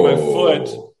in my foot,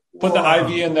 put the IV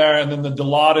in there, and then the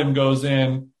Dilaudid goes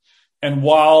in. And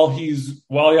while he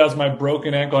has my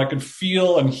broken ankle, I could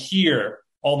feel and hear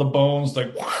all the bones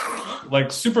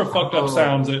like super fucked up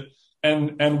sounds.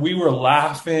 And we were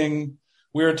laughing.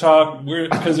 We were talking,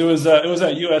 because it was at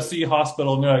USC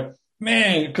hospital, and they're like,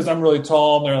 man, because I'm really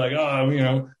tall, and they're like,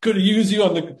 oh, could have used you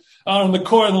on the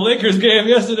court of the Lakers game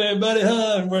yesterday, buddy,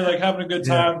 huh? And we're like having a good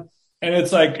time. Yeah. And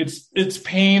it's like it's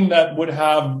pain that would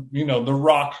have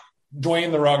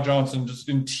Dwayne the Rock Johnson just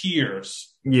in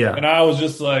tears. Yeah. And I was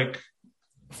just like,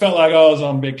 felt like I was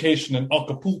on vacation in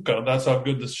Acapulco. That's how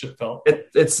good this shit felt.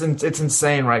 It's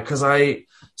insane, right? Because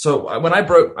when I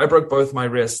broke both my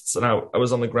wrists and I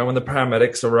was on the ground when the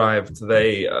paramedics arrived,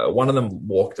 they one of them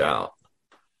walked out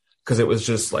because it was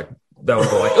just like they were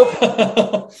like,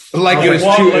 oh.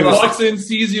 walks in,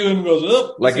 sees you, and goes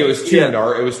up. Like it was too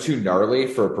gnarly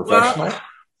for a professional.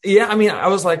 Yeah, I mean, I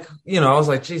was like,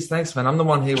 geez, thanks, man. I'm the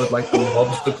one here with like the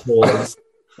lobster claws,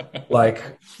 like,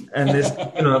 and this,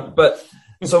 but.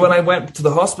 So when I went to the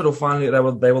hospital, finally,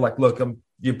 they were like, look,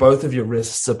 both of your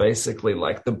wrists are basically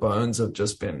like the bones have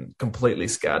just been completely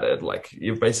scattered. Like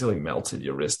you've basically melted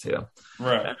your wrist here.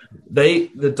 Right.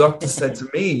 The doctor said to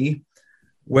me,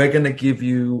 we're going to give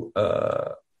you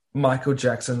Michael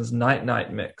Jackson's Night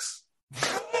Night mix,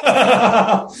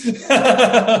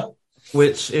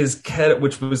 which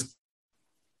was.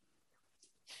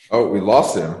 Oh, we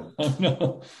lost him. Oh,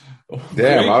 no.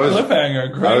 Damn,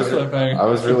 cliffhanger. I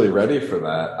was really ready for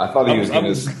that. I thought he was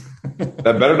going to.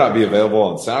 That better not be available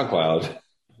on SoundCloud.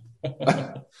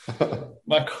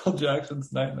 Michael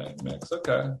Jackson's Night Night mix.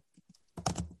 Okay.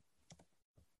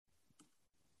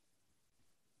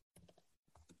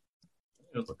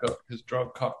 Let's look up his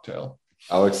drug cocktail.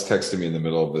 Alex texted me in the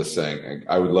middle of this saying,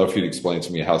 "I would love for you to explain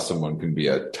to me how someone can be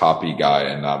a toppy guy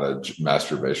and not a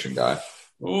masturbation guy."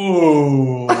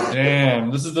 Ooh,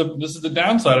 damn! This is the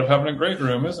downside of having a great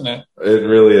room, isn't it? It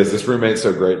really is. This room ain't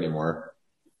so great anymore.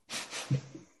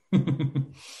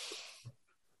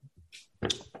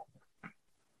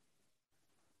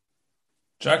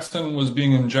 Jackson was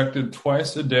being injected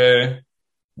twice a day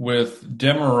with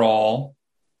Demerol,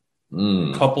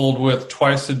 coupled with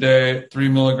twice a day 3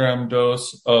 milligram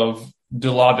dose of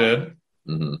Dilaudid,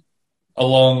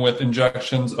 along with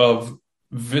injections of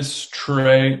Vistriol.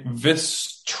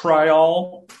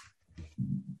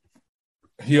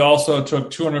 He also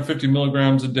took 250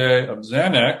 milligrams a day of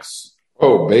Xanax.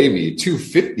 Oh, baby,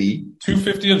 250?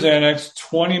 250 of Xanax,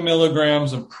 20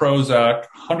 milligrams of Prozac,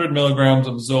 100 milligrams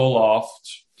of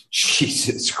Zoloft.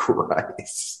 Jesus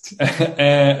Christ.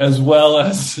 As well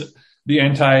as the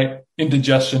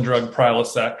anti-indigestion drug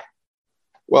Prilosec.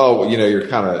 Well, your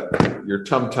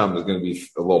tum-tum is going to be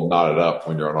a little knotted up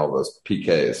when you're on all those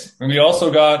PKs. And he also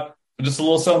got just a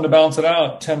little something to balance it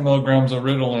out, 10 milligrams of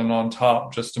Ritalin on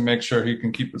top, just to make sure he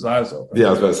can keep his eyes open. Yeah,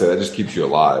 I was about to say, that just keeps you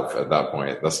alive at that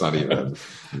point. That's not even...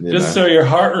 So your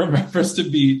heart remembers to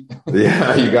beat.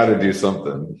 Yeah, you got to do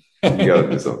something.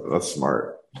 That's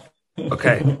smart.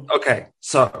 Okay.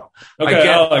 So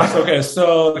Alex.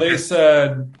 So they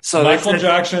said Michael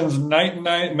Jackson's Night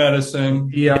Night medicine.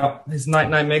 Yeah, his Night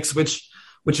Night mix, which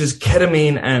which is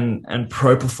ketamine and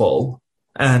propofol,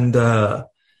 and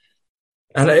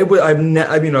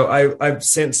I've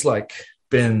since like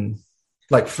been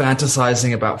like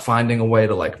fantasizing about finding a way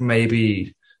to like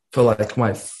maybe for like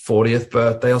my 40th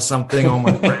birthday or something, all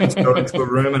my friends go into a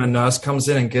room and a nurse comes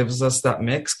in and gives us that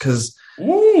mix because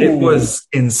it was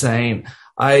insane.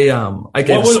 What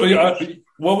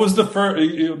was the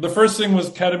first? The first thing was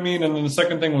ketamine, and then the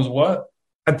second thing was what?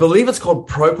 I believe it's called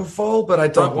propofol, but I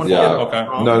don't want to get it okay.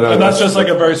 wrong. No, and that's just like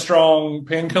a very strong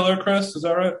painkiller, Chris. Is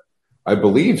that right? I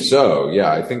believe so.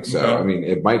 Yeah, I think so. Okay. I mean,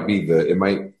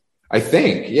 I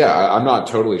think, yeah, I'm not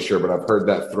totally sure, but I've heard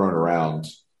that thrown around.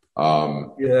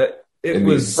 It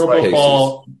was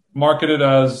propofol, marketed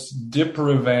as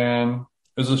Diprivan,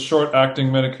 is a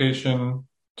short-acting medication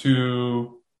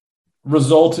to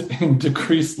result in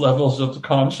decreased levels of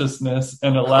consciousness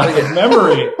and a lack of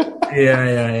memory.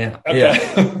 Yeah.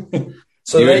 Okay.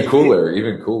 So even cooler.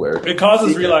 It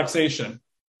causes relaxation.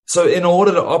 So in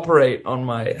order to operate on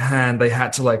my hand, they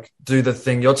had to like do the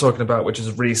thing you're talking about, which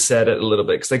is reset it a little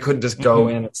bit because they couldn't just go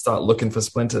in and start looking for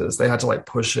splinters. They had to like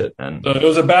push it. And so it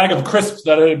was a bag of crisps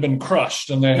that had been crushed,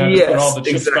 and they had to put all the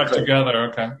chips back together.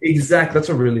 Okay, exactly. That's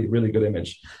a really, really good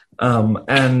image.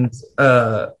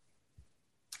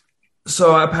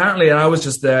 So apparently, and I was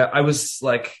just there. I was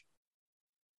like,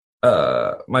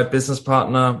 my business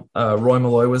partner Roy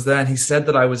Malloy was there, and he said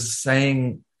that I was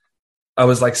saying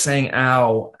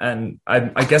ow, and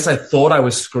I guess I thought I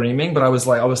was screaming, but I was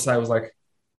like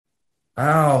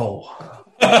ow.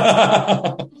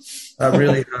 That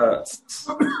really hurts.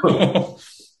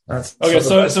 That's okay.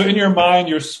 So in your mind,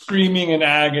 you're screaming in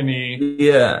agony.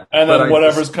 Yeah. And then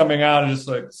whatever's coming out is just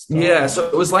like, stop. Yeah. So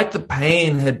it was like the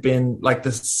pain had been like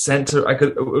the center.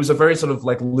 It was a very sort of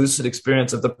like lucid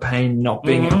experience of the pain not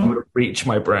being able to reach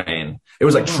my brain. It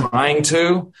was like trying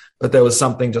to, but there was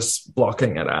something just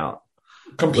blocking it out.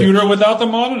 Computer without the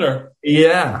monitor.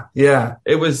 Yeah.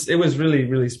 It was really,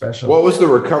 really special. What was the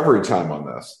recovery time on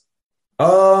this?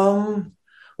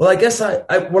 Well, I guess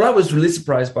what I was really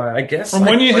surprised by, I guess from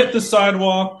when you hit the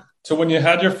sidewalk to when you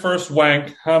had your first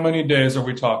wank, how many days are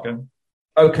we talking?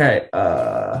 Okay.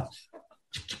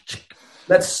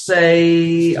 Let's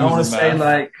say, I want to say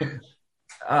like,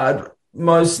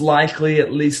 most likely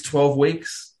at least 12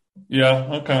 weeks.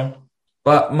 Yeah. Okay.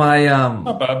 But my,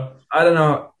 not bad. I don't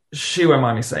know. She won't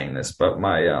mind me saying this, but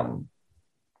my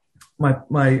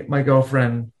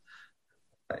girlfriend,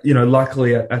 you know,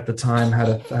 luckily at the time had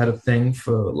a thing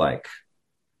for like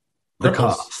the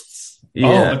casts.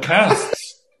 Yeah. Oh, the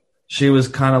casts. She was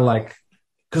kind of like,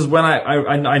 because when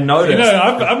I noticed, you know,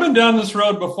 I've been down this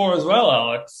road before as well,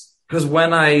 Alex. Because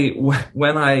when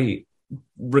I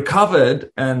recovered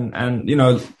and you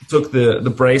know took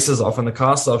the braces off and the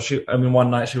casts off, one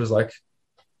night she was like,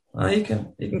 "Oh, you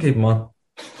can keep them on."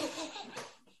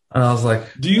 And I was like,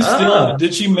 do you still,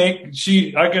 did she make,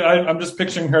 I'm just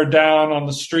picturing her down on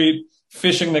the street,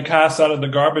 fishing the casts out of the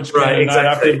garbage can at night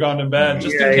after you've gone to bed,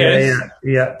 just in case.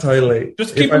 Yeah, totally.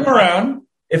 Just keep them around.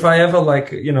 If I ever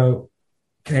like, you know,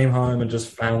 came home and just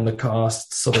found the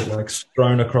casts sort of like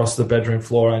strewn across the bedroom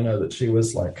floor, I know that she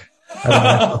was like, had a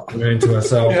nice afternoon to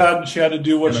herself. Yeah, she had to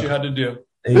do what she had to do.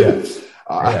 Yeah.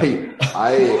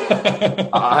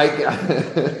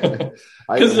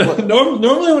 Because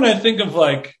normally when I think of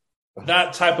like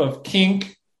that type of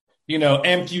kink, you know,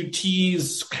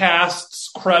 amputees, casts,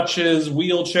 crutches,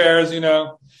 wheelchairs, you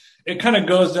know, it kind of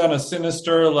goes down a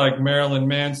sinister, like Marilyn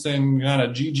Manson, kind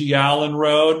of Gigi Allen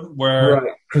road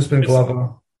where Crispin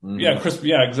Glover. Yeah,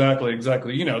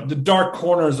 exactly. You know, the dark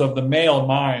corners of the male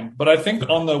mind. But I think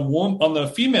on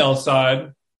the female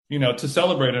side, you know, to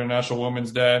celebrate International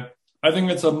Women's Day, I think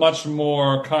it's a much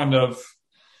more kind of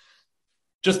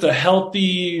just a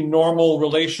healthy, normal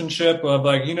relationship of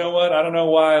like, you know what? I don't know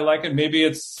why I like it. Maybe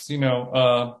it's, you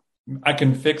know, I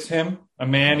can fix him, a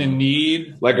man in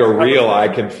need. Like a real I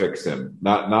can fix him.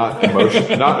 Not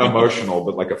emotional, not emotional,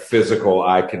 but like a physical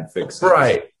I can fix him.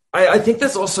 Right. I think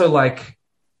there's also like,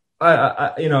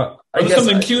 there's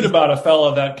something cute about a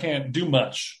fella that can't do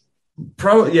much.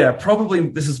 Probably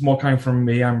this is more coming from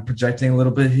me. I'm projecting a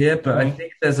little bit here, but I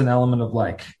think there's an element of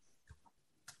like,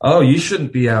 oh, you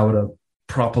shouldn't be able to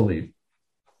properly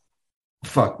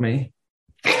fuck me.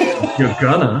 You're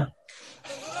gonna,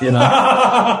 you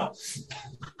know.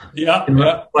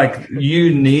 Yeah. Like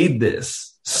you need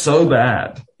this so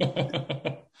bad. Look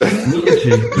at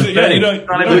you. You don't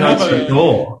can't even open the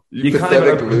door. You can't even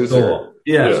open the door.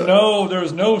 Yeah. There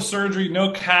was no surgery,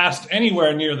 no cast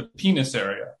anywhere near the penis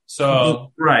area.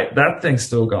 So right, that thing's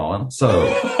still going. So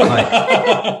like,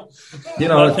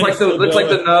 it's like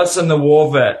the nurse and the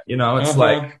war vet. It's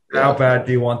like, how bad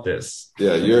do you want this?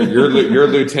 Yeah, you're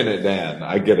Lieutenant Dan.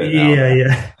 I get it now.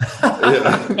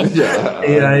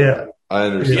 Yeah. I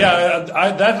understand.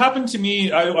 Yeah, that happened to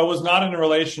me. I was not in a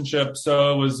relationship,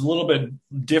 so it was a little bit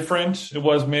different. It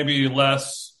was maybe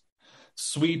less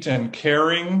sweet and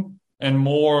caring and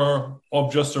more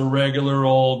of just a regular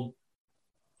old,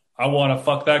 I want to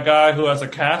fuck that guy who has a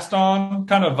cast on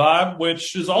kind of vibe,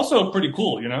 which is also pretty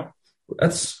cool,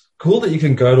 That's cool that you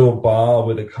can go to a bar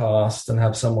with a cast and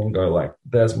have someone go like,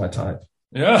 there's my type.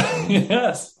 Yeah,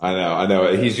 yes. I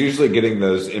know. He's usually getting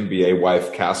those NBA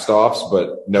wife cast-offs,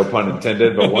 but no pun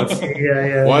intended. But once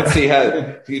he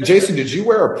had, Jason, did you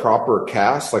wear a proper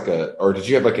cast, or did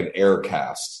you have like an air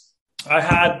cast?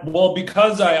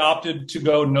 Because I opted to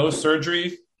go no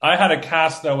surgery, I had a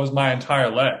cast that was my entire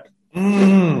leg.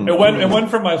 It went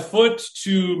from my foot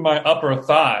to my upper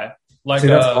thigh, like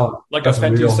a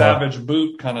Fenty Savage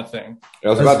boot kind of thing. I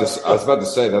was about to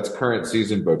say that's current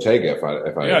season Bottega.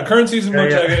 Current season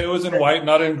Bottega. It was in white,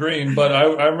 not in green. But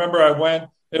I remember I went.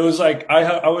 It was like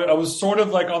I was sort of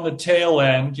like on the tail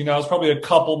end. I was probably a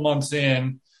couple months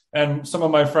in, and some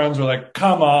of my friends were like,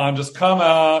 "Come on, just come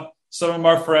out." Some of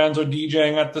our friends are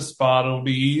DJing at the spot. It'll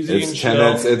be easy and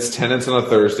chill. It's tenants on a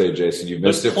Thursday, Jason. You've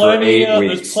missed it for 8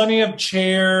 weeks. There's plenty of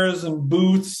chairs and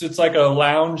booths. It's like a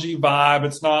loungy vibe.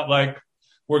 It's not like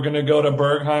we're going to go to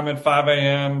Bergheim at 5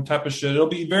 a.m. type of shit. It'll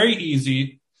be very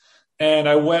easy. And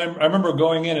I remember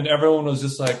going in and everyone was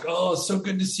just like, oh, it's so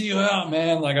good to see you out,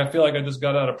 man. Like, I feel like I just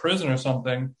got out of prison or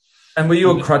something. And were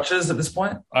you on crutches at this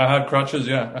point? I had crutches,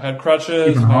 yeah. I had crutches.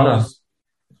 Even hotter.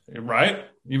 Right?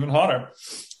 Even hotter.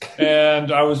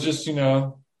 And I was just,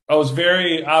 I was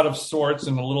very out of sorts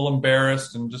and a little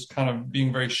embarrassed and just kind of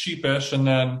being very sheepish. And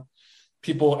then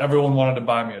everyone wanted to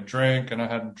buy me a drink, and I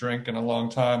hadn't drank in a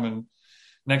long time. And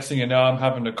next thing you know, I'm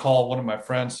having to call one of my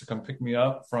friends to come pick me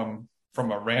up from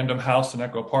a random house in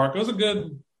Echo Park. It was a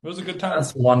good time.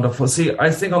 That's wonderful. See, I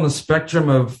think on the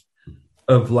spectrum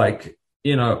of like,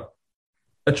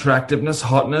 attractiveness,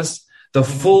 hotness,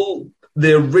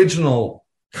 the original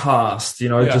cast,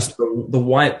 just the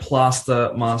white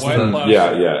plaster master.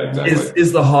 Exactly.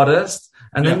 Is the hottest.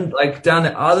 And then like down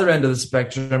the other end of the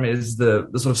spectrum is the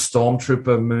sort of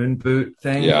stormtrooper moon boot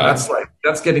thing. Yeah.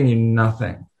 That's getting you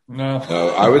nothing. No,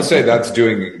 I would say that's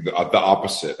doing the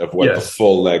opposite of what the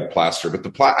full leg plaster. But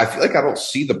I feel like I don't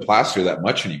see the plaster that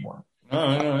much anymore.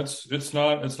 No, it's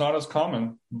not as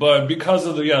common. But because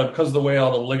of the way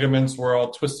all the ligaments were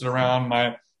all twisted around,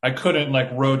 I couldn't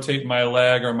like rotate my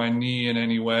leg or my knee in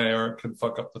any way, or it could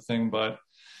fuck up the thing. But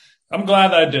I'm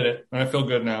glad I did it, and I feel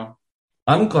good now.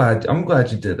 I'm glad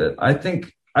you did it. I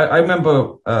think I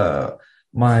remember an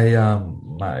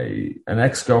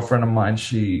ex-girlfriend of mine,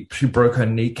 she broke her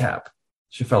kneecap.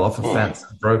 She fell off a fence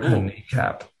and broke her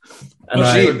kneecap. And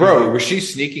was she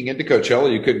sneaking into Coachella?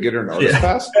 You couldn't get her an artist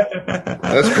pass?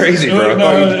 That's crazy, bro.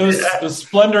 It was the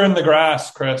splendor in the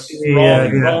grass, Chris.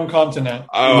 Wrong continent.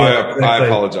 Oh, I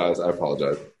apologize.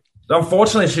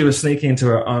 Unfortunately, she was sneaking into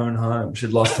her own home.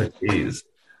 She'd lost her keys.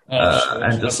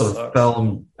 And just sort of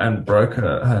fell and broke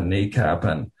her kneecap.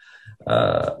 And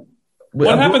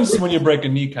what happens when you break a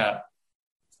kneecap?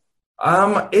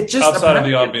 It just outside of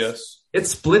the obvious. It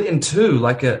split in two,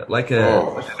 like an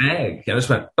egg. It just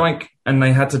went doink, and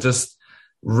they had to just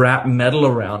wrap metal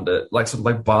around it, like sort of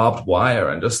like barbed wire,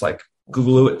 and just like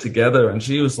glue it together. And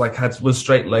she was like was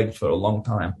straight legged for a long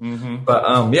time. Mm-hmm.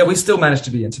 But we still managed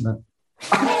to be intimate.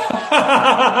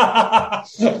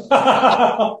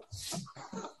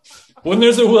 When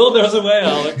there's a will, there's a way,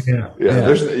 Alex. Yeah.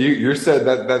 You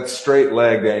said that straight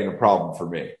leg ain't a problem for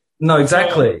me. No,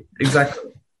 exactly.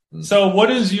 So what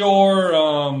is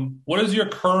your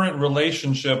current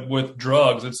relationship with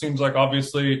drugs? It seems like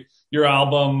obviously your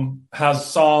album has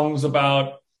songs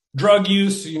about drug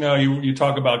use. You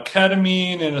talk about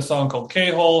ketamine in a song called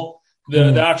K-Hole.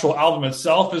 The actual album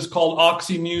itself is called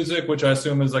Oxy Music, which I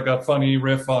assume is like a funny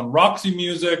riff on Roxy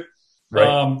Music.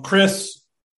 Right. Chris,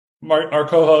 our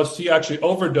co-host, he actually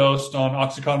overdosed on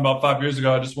Oxycontin about 5 years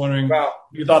ago. I'm just wondering,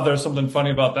 you thought there was something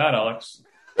funny about that, Alex?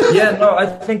 Yeah, no, I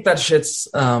think that shit's.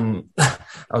 I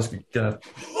was gonna just keep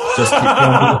going with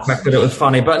the fact that it was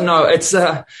funny, but no, it's.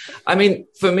 I mean,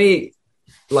 for me,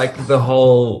 like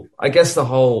what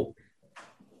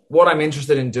I'm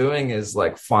interested in doing is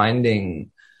like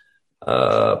finding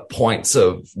points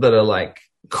that are like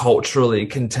culturally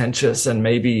contentious, and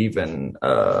maybe even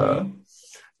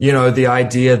the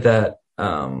idea that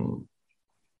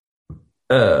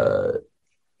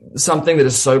something that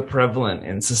is so prevalent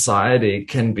in society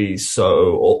can be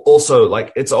so also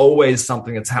like it's always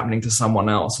something that's happening to someone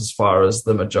else as far as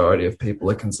the majority of people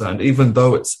are concerned, even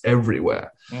though it's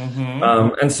everywhere.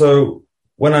 And so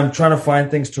when I'm trying to find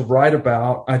things to write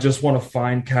about, I just want to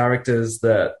find characters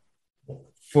that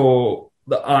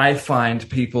I find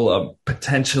people are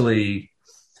potentially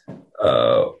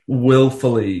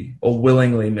willfully or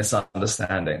willingly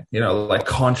misunderstanding, like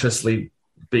consciously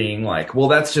being like, well,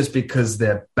 that's just because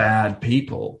they're bad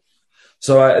people.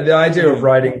 So the idea of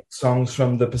writing songs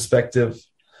from the perspective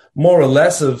more or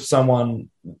less of someone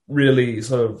really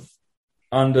sort of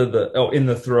in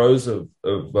the throes of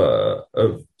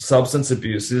substance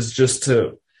abuse is just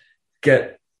to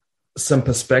get some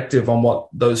perspective on what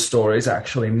those stories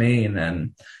actually mean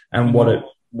and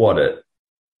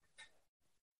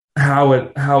how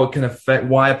it can affect,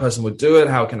 why a person would do it,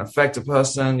 how it can affect a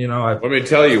person. Let me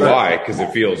tell you why, because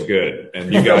it feels good.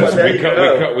 And you guys, we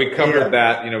covered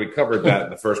that. We covered that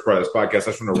in the first part of this podcast.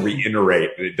 I just want to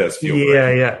reiterate that it does feel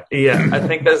good. Yeah.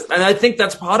 I think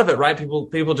that's part of it, right?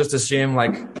 People just assume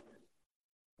like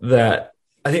that.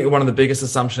 I think one of the biggest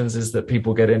assumptions is that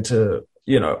people get into,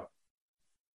 in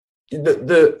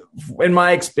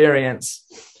my experience,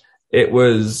 it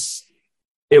was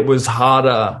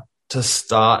harder to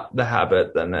start the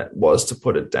habit than it was to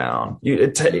put it down.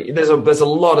 There's a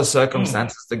lot of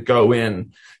circumstances that go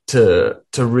in to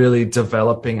really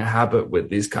developing a habit with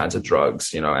these kinds of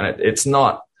drugs, and it's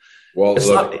not. Well,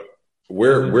 look,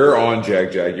 we're on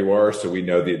Jaguar, so we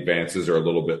know the advances are a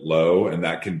little bit low, and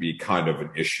that can be kind of an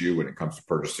issue when it comes to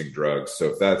purchasing drugs.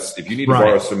 So if you need to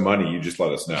borrow some money, you just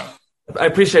let us know. I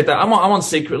appreciate that. I'm on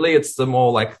Secretly. It's the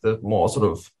more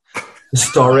sort of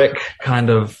historic kind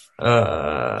of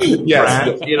yes,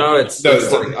 brand.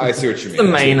 I see what you mean. The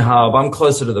main hub. I'm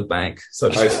closer to the bank,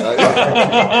 so it's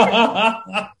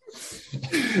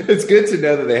good to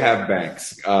know that they have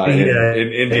banks in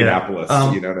Indianapolis.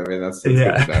 You know what I mean? That's good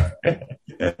to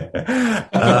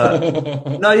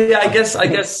know. I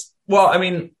guess. Well, I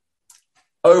mean,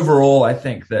 overall, I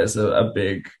think there's a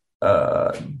big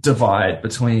divide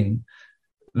between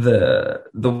the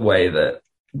way that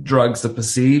drugs are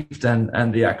perceived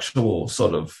and the actual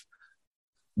sort of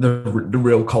the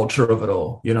real culture of it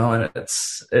all, and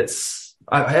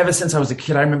ever since I was a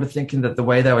kid, I remember thinking that the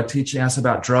way they were teaching us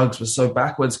about drugs was so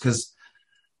backwards, because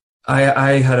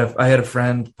I had a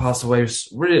friend pass away.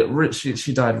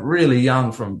 She died really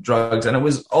young from drugs, and it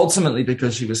was ultimately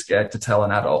because she was scared to tell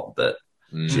an adult that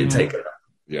she had taken it.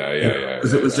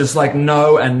 Because it was just like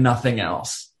no and nothing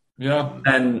else. Yeah.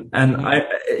 And I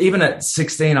even at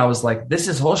 16, I was like, this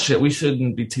is horseshit. We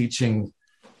shouldn't be teaching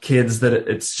kids that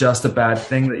it's just a bad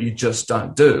thing that you just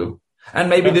don't do. And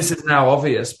maybe this is now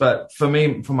obvious, but for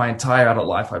me, for my entire adult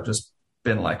life, I've just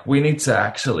been like, we need to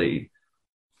actually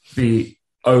be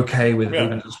okay with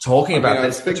even just talking about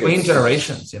this between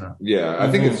generations, Yeah,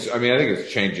 I think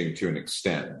it's changing to an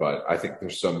extent, but I think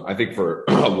for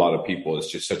a lot of people, it's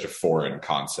just such a foreign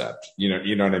concept.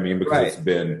 You know what I mean? Because it's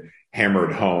been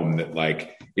hammered home that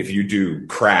like, if you do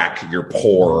crack, you're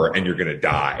poor and you're going to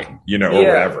die, or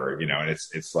whatever, and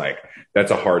it's like, that's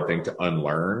a hard thing to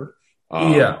unlearn.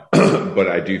 But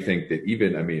I do think that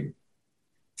even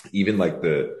like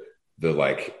the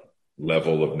like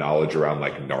level of knowledge around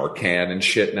like Narcan and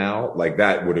shit now, like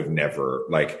that would have never,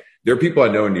 like, there are people I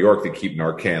know in New York that keep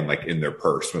Narcan like in their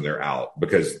purse when they're out,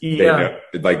 because they know,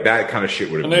 like that kind of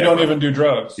shit would have. And they don't even do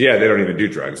drugs. Yeah, they don't even do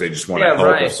drugs. They just want to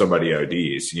help if somebody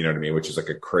ODs. You know what I mean? Which is like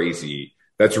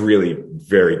that's really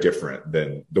very different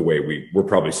than the way we're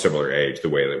probably similar age, the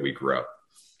way that we grew up.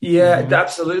 Yeah,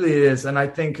 absolutely it is. And I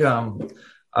think I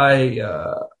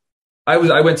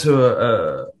went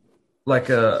to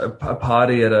a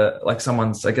party at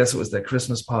someone's, I guess it was their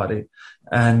Christmas party,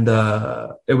 and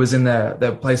it was in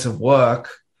their place of work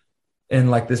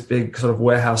in like this big sort of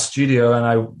warehouse studio, and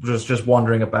I was just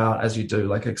wandering about as you do,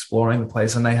 like exploring the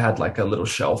place, and they had like a little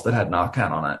shelf that had Narcan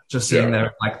on it, just sitting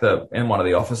there like in one of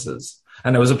the offices,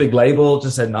 and there was a big label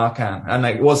just said Narcan, and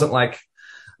it wasn't like,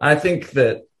 I think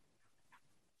that,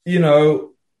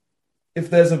 if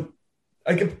there's a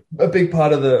big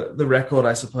part of the record,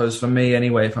 I suppose, for me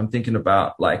anyway, if I'm thinking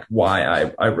about like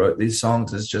why I wrote these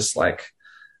songs, is just like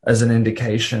as an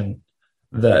indication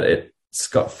that it's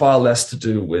got far less to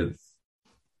do with,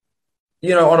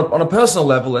 on a personal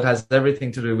level, it has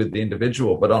everything to do with the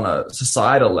individual, but on a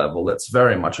societal level, it's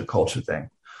very much a culture thing,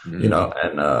 and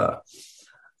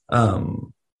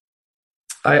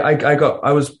I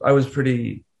was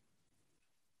pretty.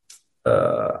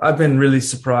 I've been really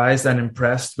surprised and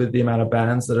impressed with the amount of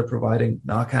bands that are providing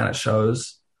Narcan at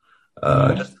shows,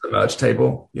 just at the merch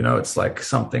table. It's like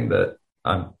something that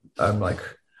I'm like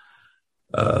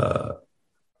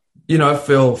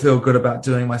feel good about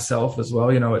doing myself as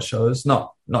well, at shows.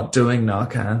 Not doing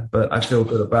Narcan, but I feel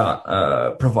good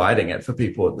about providing it for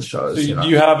people at the shows. So do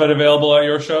you have it available at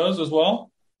your shows as well?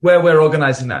 We're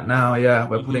organizing that now, yeah.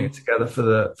 We're putting it together for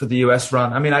the US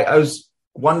run. I mean, I was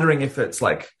wondering if it's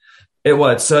like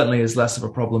it certainly is less of a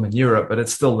problem in Europe, but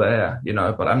it's still there,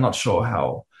 but I'm not sure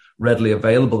how readily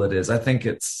available it is. I think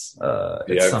it's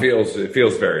it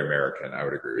feels very American. I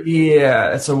would agree with you.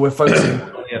 Yeah, so we're focusing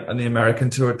on the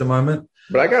American tour at the moment.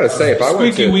 But I gotta say, if I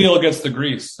went squeaky wheel gets the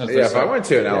grease. If I went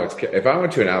to an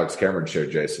Alex Cameron show,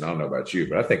 Jason, I don't know about you,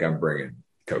 but I think I'm bringing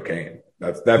cocaine.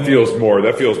 That feels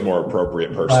more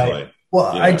appropriate personally. Right. Well,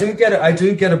 I do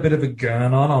get a bit of a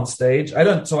gurn on stage. I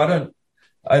don't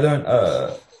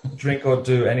drink or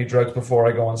do any drugs before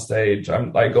I go on stage.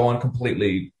 I go on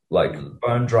completely like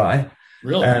bone dry.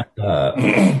 Really? And,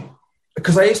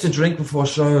 because I used to drink before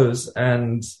shows,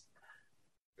 and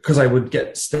because I would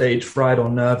get stage fright or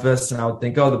nervous, and I would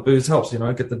think, oh, the booze helps,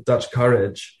 get the Dutch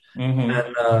courage. And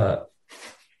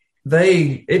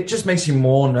it just makes you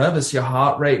more nervous. Your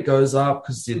heart rate goes up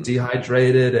because you're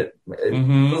dehydrated.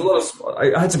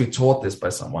 I had to be taught this by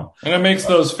someone. And it makes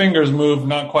those fingers move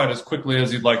not quite as quickly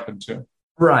as you'd like them to.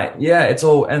 Right. Yeah. It's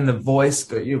all, and the voice,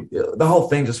 the whole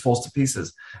thing just falls to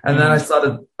pieces. And then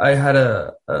I had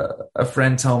a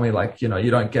friend tell me, like, you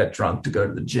don't get drunk to go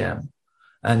to the gym,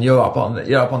 and you're up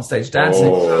on stage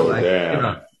dancing.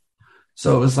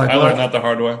 So it was like, I learned that the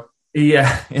hard way.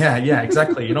 Yeah,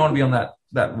 exactly. You don't want to be on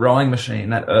that rowing machine,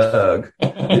 that erg.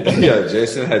 Yeah,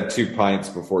 Jason had 2 pints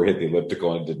before he hit the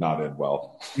elliptical and did not end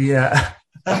well. Yeah.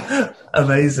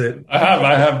 Amazing.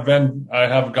 I have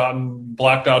gotten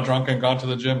blacked out drunk and gone to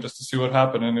the gym just to see what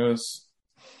happened, and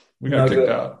we got kicked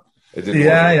out. I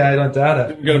don't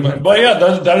doubt it. But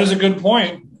yeah, that is a good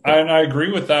point. And I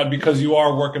agree with that, because you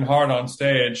are working hard on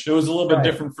stage. It was a little bit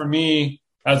different for me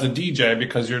as a DJ,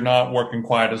 because you're not working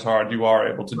quite as hard. You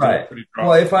are able to do it pretty drunk.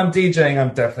 Well, if I'm DJing,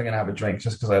 I'm definitely going to have a drink,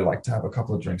 just because I like to have a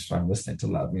couple of drinks when I'm listening to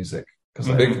loud music.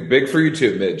 Big for you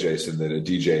to admit, Jason, that a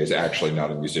DJ is actually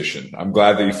not a musician. I'm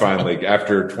glad that you finally,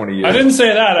 after 20 years. I didn't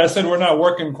say that. I said we're not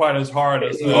working quite as hard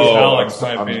as Alex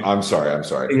might be. I'm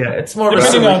sorry. Yeah, it's more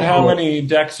depending on how many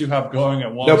decks you have going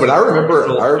at once. No, but I remember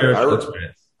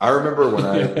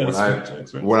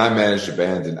when I managed a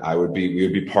band, and we would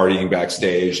be partying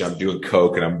backstage. I'm doing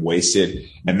coke and I'm wasted,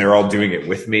 and they're all doing it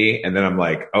with me. And then I'm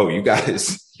like, oh, you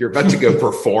guys, you're about to go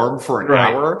perform for an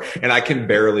hour, and I can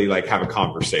barely like have a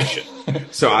conversation.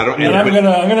 So I don't. And I'm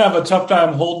gonna have a tough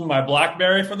time holding my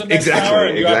BlackBerry for the next hour.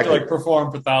 And you have to like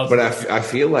perform for thousands. But I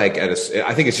feel like I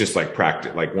think it's just like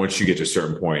practice. Like once you get to a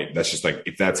certain point, that's just like,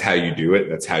 if that's how you do it,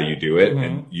 that's how you do it,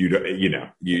 and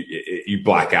you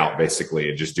black out basically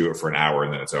and just do it for an hour,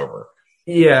 and then it's over.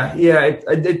 Yeah,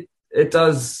 it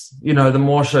does. The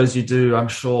more shows you do, I'm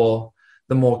sure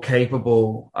the more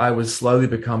capable I was slowly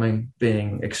becoming,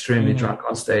 being extremely drunk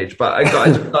on stage. But I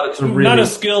just started to really... Not a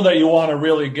skill that you want to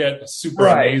really get super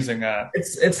amazing at.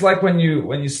 It's like when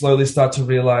you slowly start to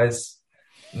realize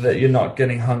that you're not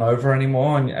getting hungover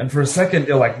anymore. And for a second,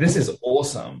 you're like, this is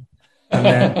awesome. And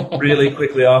then really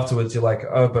quickly afterwards, you're like,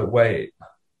 oh, but wait.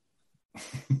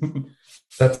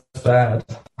 That's bad.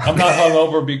 I'm not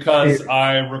hungover because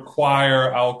I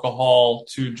require alcohol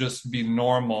to just be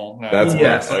normal now. That's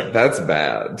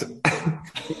bad.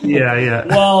 Yeah.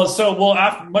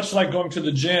 Much like going to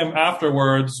the gym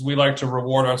afterwards, we like to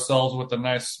reward ourselves with a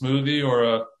nice smoothie or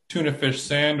a tuna fish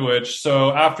sandwich.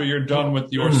 So after you're done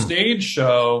with your stage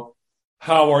show,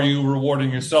 how are you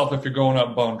rewarding yourself if you're going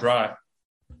up bone dry?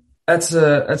 I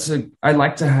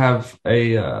like to have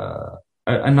a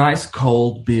nice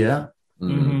cold beer.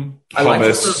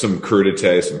 Hummus, some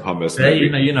crudité, some hummus. Yeah,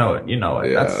 you know it.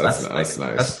 Yeah, that's nice.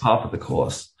 That's part of the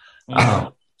course.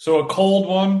 So a cold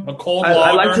one, lager.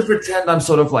 I like to pretend I'm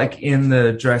sort of like in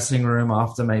the dressing room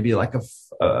after maybe like a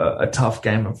tough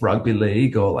game of rugby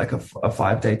league or like a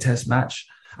 5-day test match.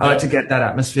 I like to get that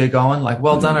atmosphere going. Like,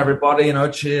 well done, everybody.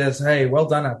 Cheers. Hey, well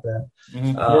done out there.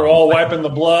 We're all wiping the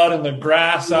blood and the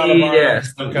grass out of our. Yeah,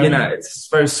 it's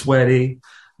very sweaty.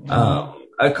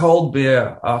 A cold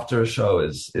beer after a show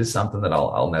is something that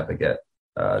I'll never get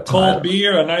cold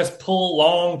beer, a nice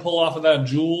long pull off of that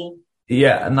Jewel.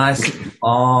 Yeah, a nice.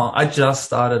 I just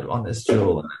started on this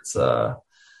Jewel, and it's I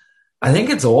think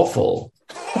it's awful.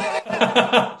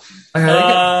 I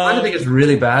think it's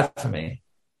really bad for me.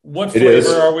 What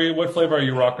flavor are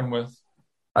you rocking with?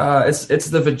 It's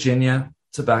the Virginia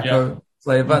tobacco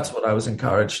flavor. That's what I was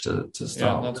encouraged to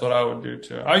start. Yeah, that's what I would do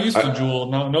too. I used to Jewel,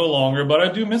 no longer, but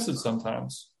I do miss it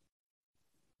sometimes.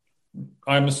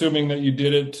 I'm assuming that you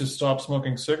did it to stop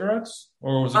smoking cigarettes,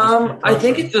 or was it? I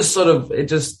think it just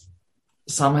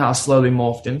somehow slowly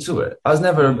morphed into it. I was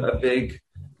never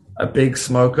a big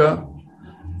smoker,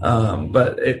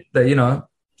 but it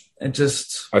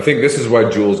just. I think this is why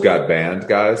Juuls got banned,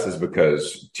 guys, is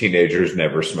because teenagers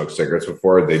never smoked cigarettes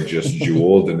before. They just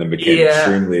Juuled and then became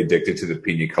extremely addicted to the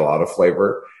pina colada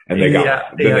flavor. And they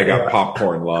got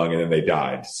popcorn lung, and then they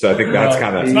died. So I think that's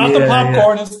kind of. It's not the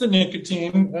popcorn; it's the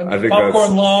nicotine. And I think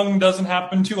popcorn lung doesn't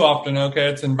happen too often. Okay,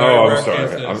 it's in very rare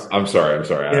cases. I'm sorry.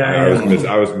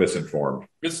 I was misinformed.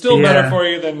 It's still better for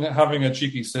you than having a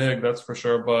cheeky cig, that's for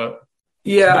sure. But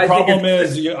the problem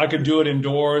is, I could do it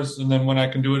indoors, and then when I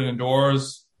can do it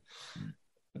indoors,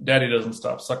 Daddy doesn't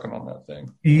stop sucking on that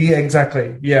thing. Yeah,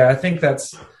 exactly. Yeah, I think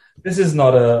this is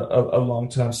not a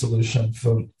long-term solution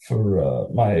for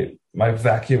my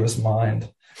vacuous mind.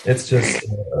 It's just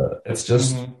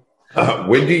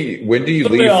when do you leave?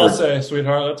 They all say,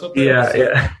 sweetheart. That's what they all say.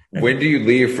 Yeah. When do you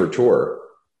leave for tour?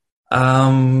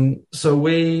 So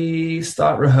we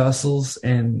start rehearsals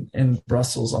in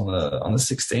Brussels on the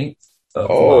 16th.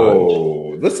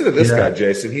 Listen to this guy,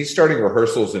 Jason. He's starting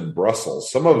rehearsals in Brussels.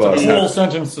 Some of us have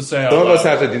sentence to say. Some of us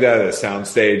have to do that at a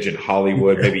soundstage in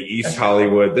Hollywood, maybe East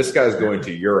Hollywood. This guy's going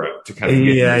to Europe to kind of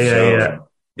get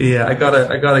Yeah, I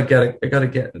gotta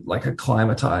get like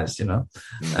acclimatized, and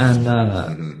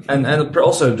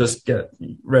also just get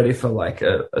ready for like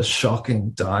a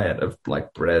shocking diet of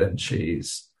like bread and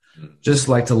cheese, just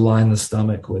like to line the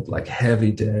stomach with like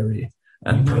heavy dairy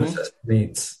and processed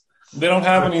meats. They don't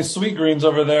have any sweet greens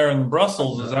over there in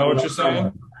Brussels. Is that what you're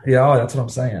saying? Yeah, that's what I'm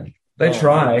saying. They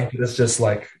try. It's just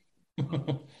like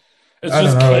it's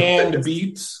just canned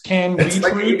beets, canned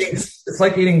beetroot. It's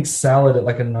like eating salad at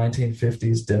like a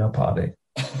 1950s dinner party.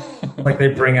 Like they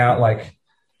bring out like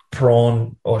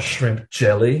prawn or shrimp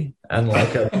jelly and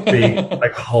like a big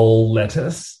like whole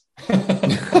lettuce.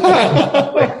 Like,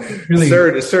 really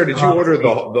sir, did you order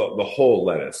the whole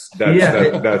lettuce?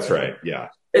 That's right. Yeah.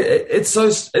 I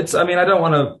mean, I don't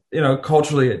want to,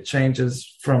 culturally it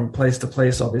changes from place to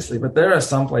place, obviously, but there are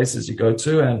some places you go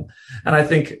to and I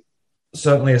think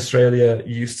certainly Australia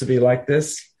used to be like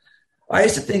this. I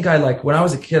used to think when I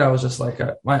was a kid, I was just like,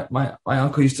 my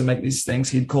uncle used to make these things.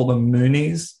 He'd call them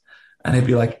moonies and he'd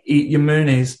be like, eat your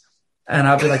moonies. And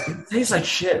I'd be like, it tastes like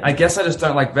shit. I guess I just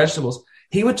don't like vegetables.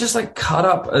 He would just like cut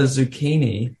up a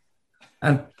zucchini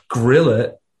and grill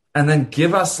it and then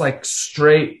give us like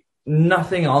straight,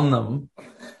 nothing on them,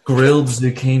 grilled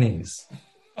zucchinis.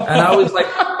 And I was like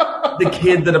the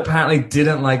kid that apparently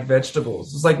didn't like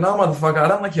vegetables. It's like, no, motherfucker, I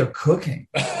don't like your cooking.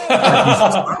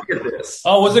 Like, this.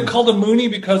 Oh, was it called a moonie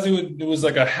because it was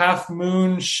like a half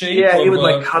moon shape? Yeah, he would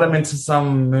like cut them into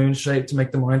some moon shape to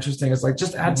make them more interesting. It's like,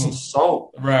 just add some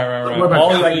salt. Right.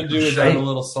 All you need to do is add a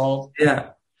little salt.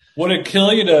 Yeah. Would it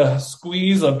kill you to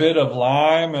squeeze a bit of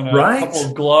lime and a couple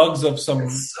of glugs of some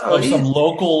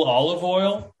local olive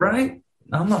oil? Right.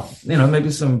 I'm not,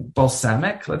 maybe some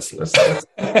balsamic. Let's calm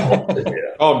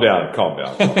down.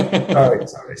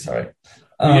 Sorry.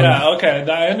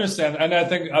 Okay. I understand. And I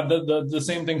think the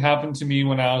same thing happened to me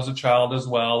when I was a child as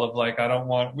well, of like, I don't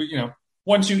want,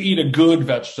 once you eat a good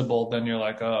vegetable, then you're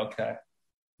like, oh, okay.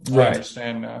 I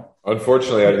understand now.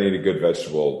 Unfortunately, I didn't eat a good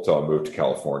vegetable until I moved to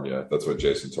California. That's what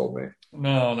Jason told me.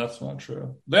 No, that's not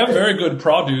true. They have very good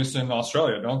produce in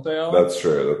Australia, don't they, Alan? That's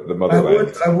true. The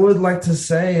motherland. I would like to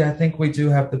say, I think we do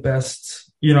have the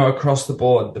best, across the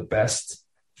board, the best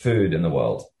food in the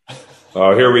world.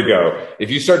 Oh, here we go.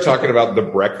 If you start talking about the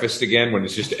breakfast again, when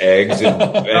it's just eggs and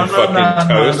fucking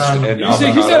toast.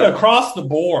 He said across the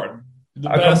board. The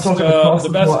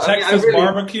best Texas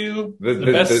barbecue,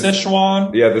 the best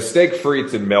Sichuan. Yeah, the steak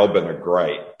frites in Melbourne are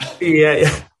great.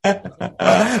 Yeah.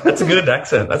 That's a good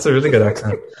accent. That's a really good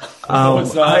accent.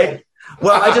 I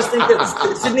just think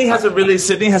that Sydney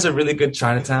has a really good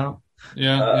Chinatown.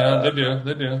 Yeah,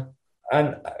 they do.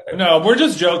 And no, we're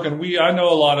just joking. I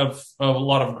know a lot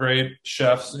of great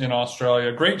chefs in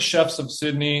Australia, great chefs of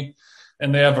Sydney.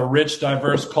 And they have a rich,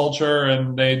 diverse culture,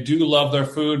 and they do love their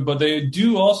food, but they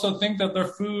do also think that their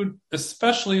food,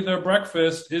 especially their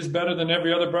breakfast, is better than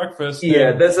every other breakfast.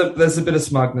 Yeah, there's a bit of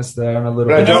smugness there and a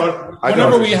little bit.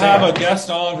 Whenever we have a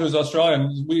guest on who's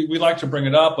Australian, we like to bring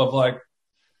it up of like,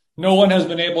 no one has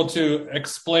been able to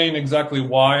explain exactly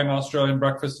why an Australian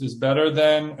breakfast is better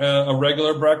than a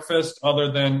regular breakfast,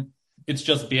 other than it's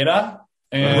just better.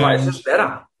 And it's just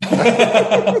better.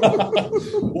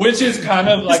 Which is kind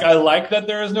of like, I like that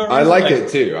there is no reason. I like it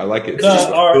too. I like it.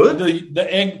 The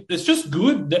egg, it's just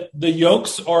good. The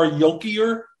yolks are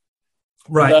yolkier.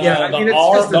 Right. The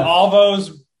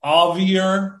avos,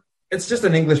 avier. It's just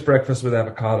an English breakfast with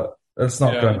avocado. It's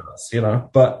not good,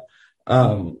 But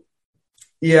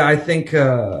I think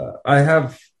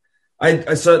I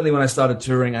I certainly, when I started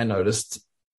touring, I noticed,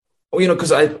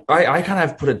 because I kind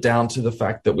of put it down to the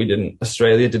fact that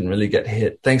Australia didn't really get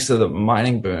hit thanks to the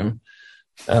mining boom,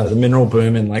 the mineral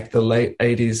boom in like the late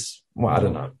 80s. Well, I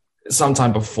don't know,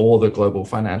 sometime before the global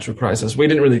financial crisis. We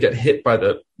didn't really get hit by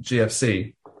the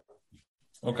GFC.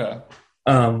 Okay.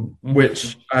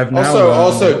 Which I've now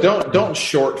also don't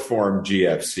short form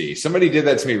GFC. Somebody did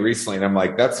that to me recently, and I'm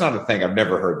like, that's not a thing. I've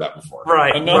never heard that before.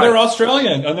 Right. Another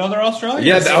Australian. Yeah.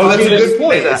 That's a good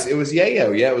point. It was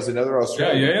Yayo. Yeah, it was another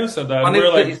Australian. Yeah, Yayo said that. Funny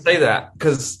that you say that,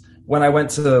 because when I went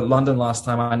to London last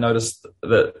time, I noticed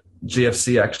that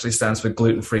GFC actually stands for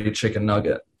gluten-free chicken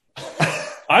nugget.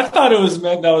 I thought it was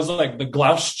meant that was like the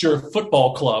Gloucester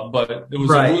Football Club, but it was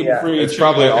a gluten-free. It's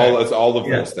probably all of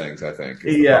those things. I think.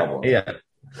 Yeah.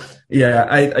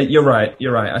 You're right.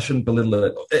 I shouldn't belittle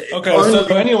it. Okay. So,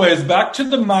 anyways, back to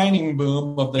the mining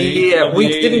boom of the. Yeah,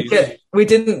 we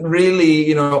didn't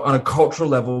really, on a cultural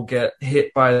level, get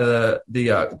hit by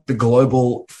the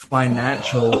global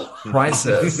financial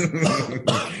crisis.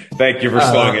 Thank you for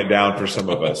slowing it down for some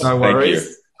of us. No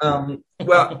worries. Thank you.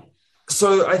 Well.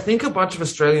 So I think a bunch of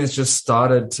Australians just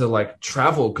started to like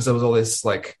travel because there was all this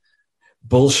like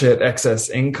bullshit excess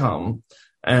income.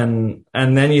 And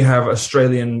then you have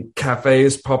Australian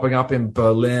cafes popping up in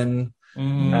Berlin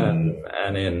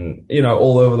and in,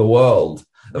 all over the world.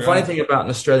 The funny thing about an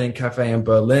Australian cafe in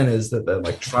Berlin is that they're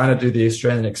like trying to do the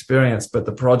Australian experience, but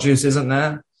the produce isn't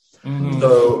there. Mm-hmm.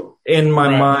 So in my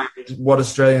mind, what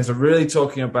Australians are really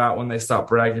talking about when they start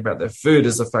bragging about their food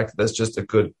is the fact that there's just a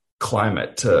good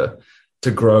climate to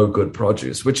grow good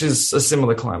produce, which is a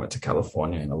similar climate to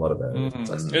California in a lot of areas.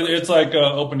 Mm-hmm. It's like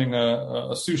opening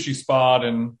a sushi spot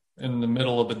in the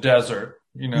middle of the desert.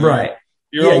 Right?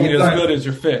 You're only as good as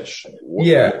your fish.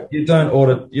 Yeah, you don't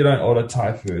order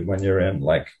Thai food when you're in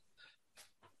like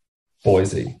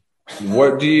Boise. So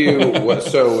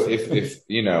if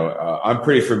I'm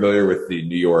pretty familiar with the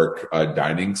New York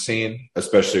dining scene,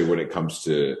 especially when it comes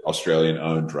to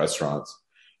Australian-owned restaurants.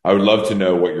 I would love to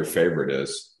know what your favorite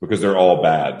is, because they're all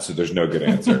bad, so there's no good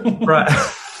answer. Right.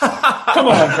 Come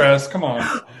on, Chris. Come on.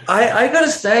 I gotta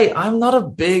say, I'm not a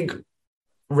big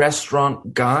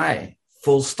restaurant guy.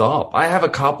 Full stop. I have a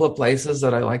couple of places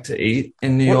that I like to eat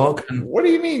in New York. What do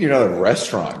you mean you're not a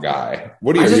restaurant guy?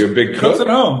 What are you a big cook? Cooks at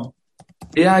home.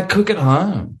 Yeah, I cook at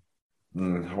home.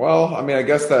 Well, I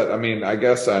guess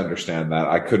I understand that.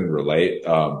 I couldn't relate,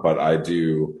 but I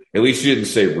do. At least you didn't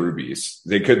say Ruby's.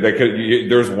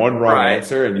 There's one wrong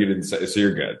answer, and you didn't say. So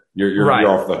you're good. You're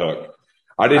off the hook.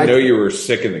 I didn't know you were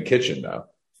sick in the kitchen, though.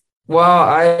 Well,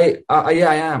 I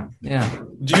am. Yeah.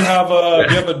 Do you have a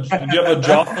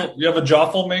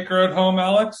Joffel maker at home,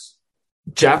 Alex?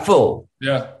 Jaffle.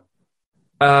 Yeah.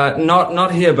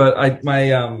 Not here, but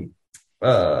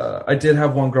I did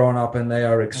have one growing up, and they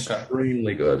are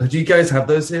extremely good. Do you guys have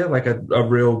those here? Like a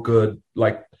real good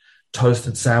like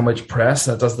toasted sandwich press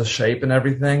that does the shape and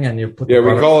everything, and you put. Yeah,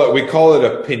 we call it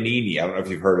a panini. I don't know if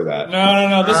you've heard of that.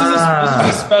 No. This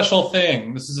is a special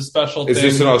thing. Is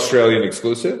this an Australian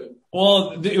exclusive?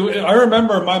 Well, I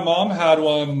remember my mom had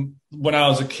one when I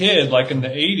was a kid, like in the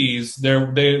 80s.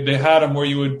 They had them where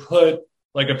you would put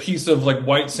like a piece of like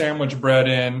white sandwich bread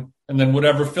in, and then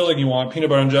whatever filling you want, peanut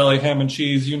butter and jelly, ham and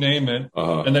cheese, you name it.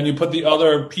 Uh-huh. And then you put the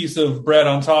other piece of bread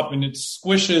on top, and it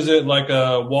squishes it like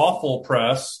a waffle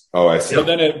press. Oh, I see. So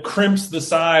then it crimps the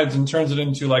sides and turns it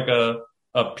into like a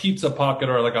pizza pocket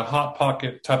or like a hot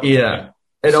pocket type of thing.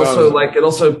 It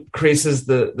also creases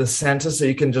the center, so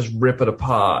you can just rip it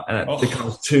apart, and it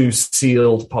becomes two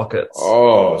sealed pockets.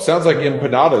 Oh, sounds like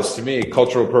empanadas to me.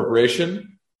 Cultural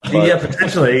appropriation. Yeah,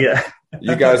 potentially. Yeah.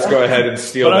 You guys go ahead and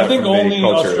steal that. But I think from only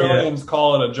culture. Australians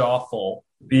call it a Joffle.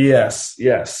 Yes.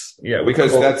 Yeah.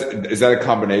 Because is that a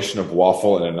combination of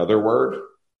waffle and another word?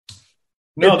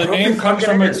 No, the name comes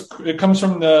from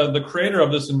the creator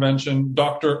of this invention,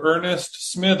 Dr.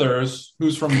 Ernest Smithers,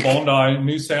 who's from Bondi,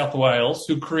 New South Wales,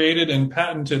 who created and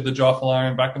patented the Joffle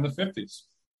iron back in the 50s.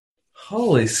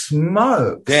 Holy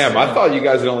smokes! Damn, I thought you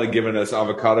guys had only given us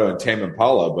avocado and Tame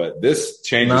Impala, but this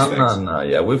changes things. No.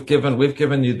 Yeah, we've given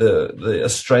you the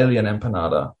Australian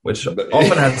empanada, which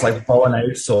often has like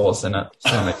bolognese sauce in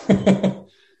it.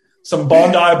 Some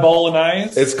Bondi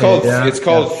bolognese. It's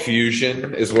called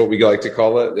fusion, is what we like to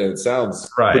call it, and it sounds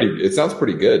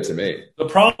pretty good to me.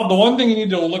 The one thing you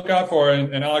need to look out for,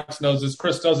 and Alex knows this,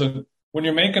 Chris doesn't. When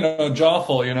you're making a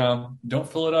Joffle, don't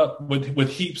fill it up with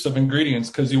heaps of ingredients,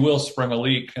 because you will spring a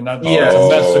leak, and that's a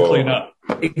mess to clean up.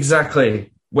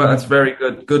 Exactly. Well, that's very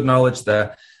good knowledge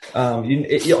there.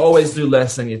 You always do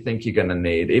less than you think you're going to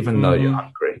need, even though you're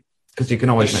hungry. because you can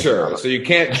always make sure. So you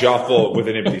can't jawful with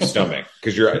an empty stomach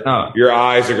because your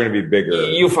eyes are going to be bigger.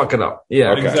 You fuck it up.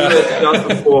 Yeah,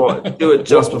 okay. Do it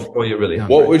just before you're really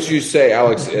hungry. What would you say,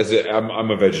 Alex? I'm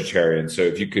a vegetarian, so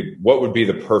if you could, what would be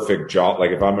the perfect jaw?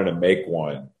 Like if I'm going to make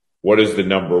one, what is the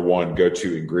number one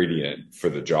go-to ingredient for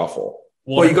the jawful?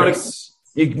 Well,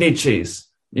 you need cheese.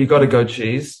 You got to go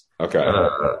cheese. Okay.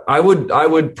 I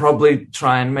would probably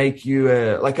try and make you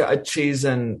a cheese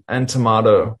and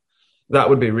tomato. That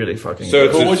would be really fucking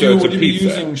good. Would you be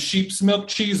using sheep's milk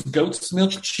cheese, goat's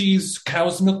milk cheese,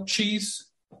 cow's milk cheese?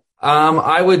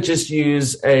 I would just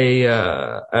use a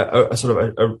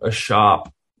sort of a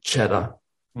sharp cheddar.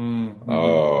 Mm-hmm.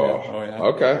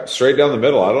 Okay, straight down the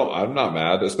middle. I'm not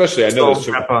mad. Especially, I know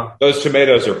those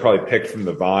tomatoes are probably picked from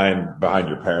the vine behind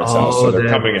your parents' house, so they're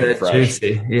coming in fresh.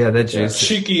 Juicy. Yeah, they're juicy.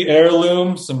 Cheeky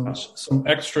heirloom, some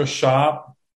extra shop.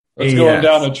 That's going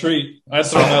down a treat. I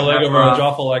throw my leg over a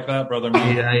jawful like that, brother.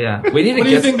 Man. Yeah. What do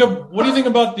you think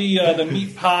about the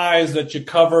meat pies that you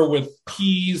cover with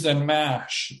peas and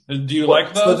mash? Do you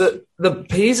like those? So the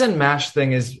peas and mash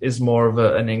thing is more of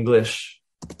an English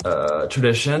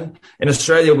tradition. In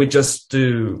Australia, we just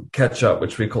do ketchup,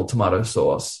 which we call tomato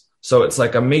sauce. So it's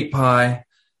like a meat pie.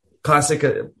 Classic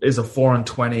is a 4 and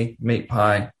 20 meat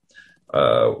pie,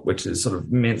 which is sort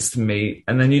of minced meat,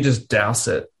 and then you just douse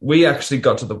it. We actually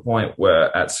got to the point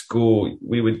where at school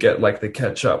we would get like the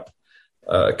ketchup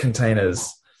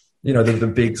containers,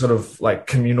 the big sort of like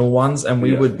communal ones, and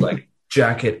we would like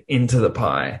jack it into the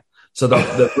pie. So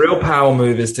the real power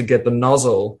move is to get the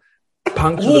nozzle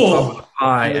puncture the top of the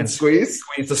pie and squeeze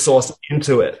the sauce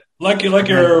into it. Like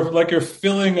you're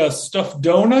filling a stuffed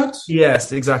donut?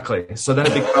 Yes, exactly. So then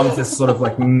it becomes this sort of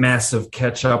like mess of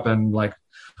ketchup and like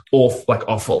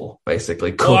offal,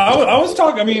 basically. Well, I was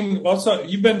talking. I mean, also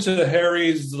you've been to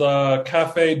Harry's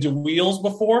Cafe de Wheels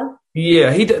before?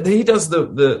 Yeah, he does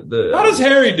the. How does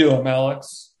Harry do them,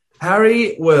 Alex?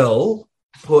 Harry will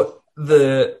put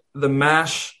the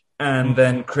mash and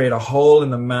then create a hole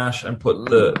in the mash and put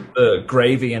the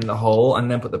gravy in the hole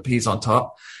and then put the peas on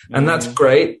top, and that's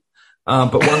great.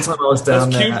 But one time I was down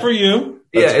there. That's cute for you.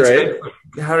 Yeah, it's great.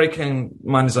 Harry can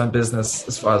mind his own business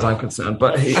as far as I'm concerned,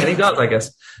 but he does, I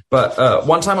guess. But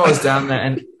one time I was down there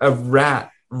and a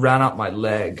rat ran up my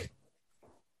leg.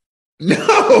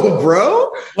 No,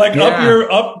 bro. Like up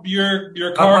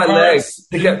your car up my leg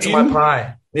to get to my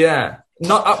pie. Yeah,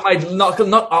 not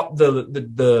up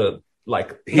the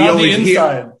like he only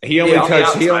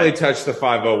touched the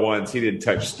 501s. He didn't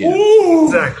touch skin. Ooh.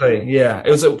 Exactly. Yeah.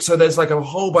 It was so there's like a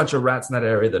whole bunch of rats in that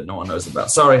area that no one knows about.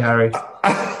 Sorry, Harry.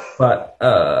 But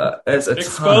there's a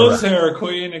expose her,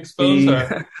 Queen. Expose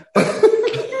her.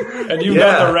 And you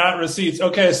got the rat receipts.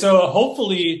 Okay, so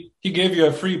hopefully he gave you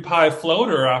a free pie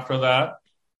floater after that.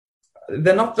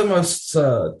 They're not the most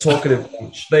talkative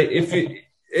bunch.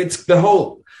 It's the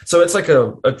whole. So it's like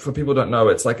for people who don't know,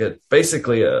 it's like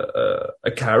basically a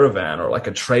caravan or like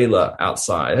a trailer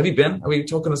outside. Have you been? Are we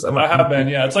talking to someone? I have been,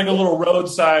 yeah. It's like a little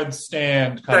roadside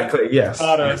stand. Exactly, yes.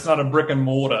 It's not a brick and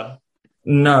mortar.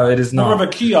 No, it is not. More of a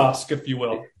kiosk, if you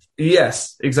will.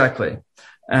 Yes, exactly.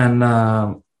 And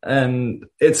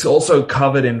it's also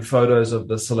covered in photos of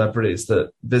the celebrities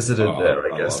that visited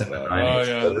there, I guess, in the 90s. Oh,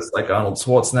 yeah. So there's like Arnold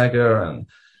Schwarzenegger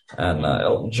and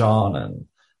Elton John and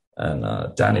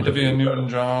Danny Olivia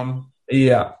Newton-John.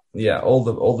 Yeah, all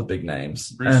the big names.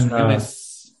 Bruce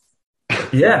Willis.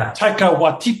 Yeah, Taika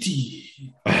Waititi.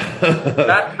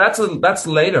 That's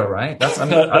later, right? That's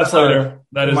later.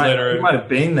 That is later. He might have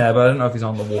been there, but I don't know if he's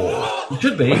on the wall. He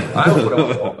should be. I hope he's on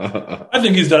the wall. I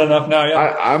think he's done enough now.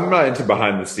 Yeah, I'm not into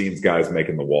behind the scenes guys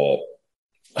making the wall.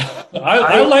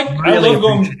 I love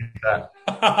going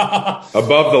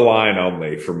above the line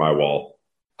only for my wall.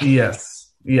 Yes,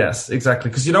 exactly.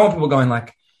 Because you don't want people going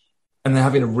like, and then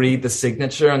having to read the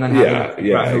signature and then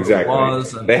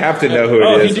exactly. They have to know who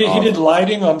it is. He did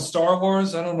lighting on Star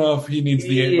Wars. I don't know if he needs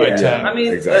the 8x10. I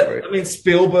mean, exactly. I mean,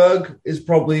 Spielberg is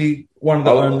probably one of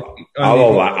the only.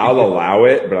 I'll allow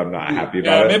it, but I'm not happy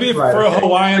about it. Maybe for a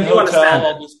Hawaiian hotel,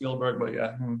 I'll do Spielberg, but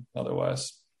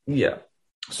otherwise. Yeah.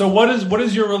 So what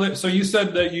is your so you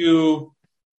said that you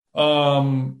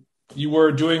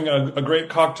were doing a great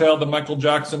cocktail, the Michael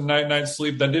Jackson Night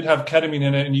Sleep, that did have ketamine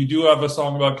in it, and you do have a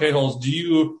song about K-holes. Do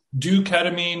you do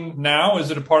ketamine now?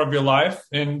 Is it a part of your life?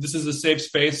 And this is a safe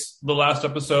space. The last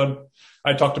episode,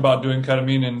 I talked about doing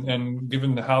ketamine and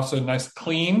giving the house a nice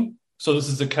clean. So this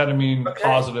is a ketamine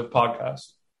positive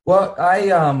podcast. Well,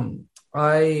 I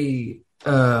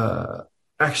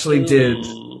actually did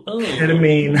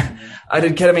ketamine. I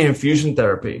did ketamine infusion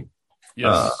therapy.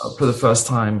 Yes. For the first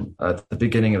time at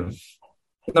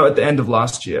the end of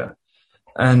last year.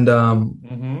 And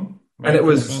And it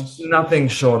was nothing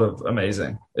short of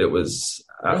amazing. It was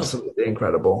absolutely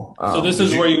incredible. So this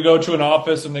is where you go to an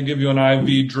office and they give you an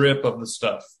IV drip of the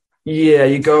stuff. Yeah,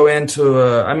 you go into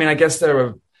I guess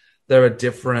there are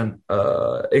different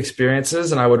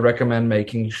experiences, and I would recommend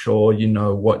making sure you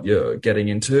know what you're getting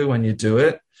into when you do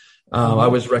it. I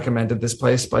was recommended this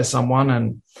place by someone,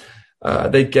 and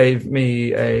they gave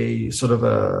me a sort of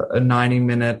a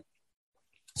 90-minute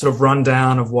sort of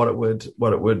rundown of what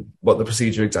the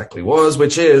procedure exactly was,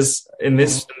 which is in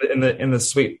the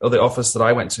suite or the office that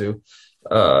I went to,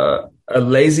 a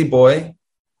lazy boy.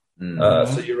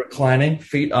 So you're reclining,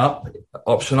 feet up,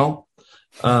 optional.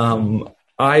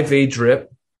 IV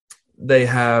drip. They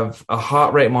have a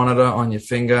heart rate monitor on your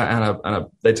finger, and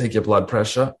they take your blood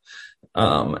pressure.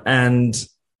 And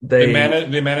they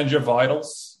manage your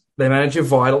vitals. They manage your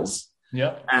vitals.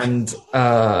 Yeah. And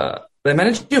they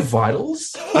manage your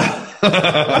vitals. I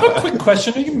have a quick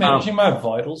question. Are you managing my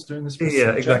vitals during this procedure?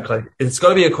 Yeah, exactly. It's got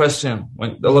to be a question.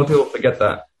 When a lot of people forget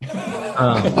that.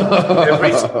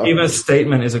 Even a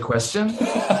statement is a question.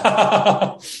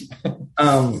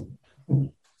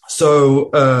 So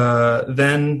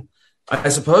then I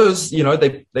suppose,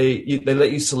 they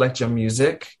let you select your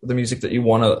music, the music that you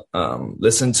want to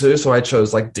listen to. So I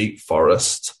chose like deep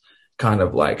forest, kind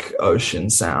of like ocean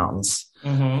sounds,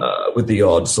 with the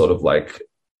odd sort of like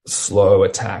slow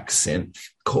attack synth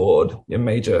chord, your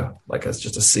major, like it's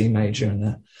just a C major in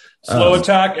there. Slow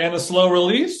attack and a slow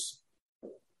release?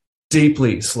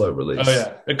 Deeply slow release. Oh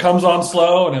yeah, it comes on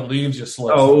slow and it leaves you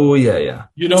slow. Oh yeah.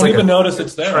 You don't even notice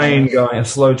it's there. A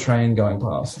slow train going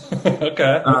past.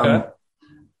 Okay.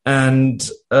 And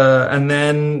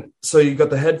then so you got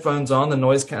the headphones on, the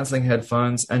noise canceling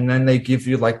headphones, and then they give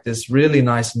you like this really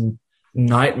nice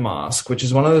night mask, which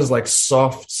is one of those like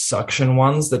soft suction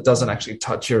ones that doesn't actually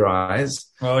touch your eyes.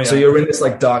 Oh yeah. So you're in this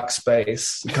like dark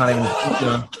space. You can't even,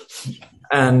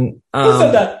 and who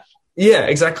said that? Yeah,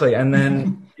 exactly. And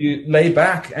then you lay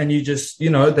back and you just,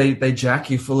 they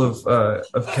jack you full of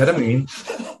ketamine,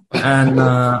 and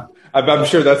I'm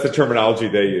sure that's the terminology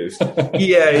they use.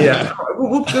 Yeah.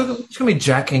 We're going to be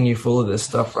jacking you full of this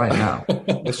stuff right now.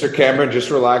 Mr. Cameron, just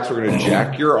relax. We're going to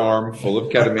jack your arm full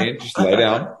of ketamine. Just lay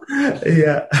down.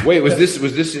 Yeah. Wait, was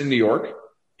this in New York?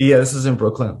 Yeah, this is in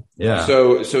Brooklyn. Yeah.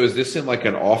 So is this in like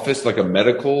an office, like a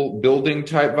medical building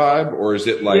type vibe, or is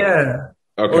it like? Yeah.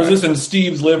 Okay. Or is this in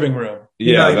Steve's living room?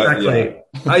 Yeah, exactly.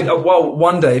 Well,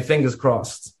 one day, fingers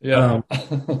crossed. Yeah.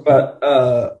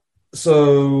 But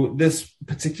so this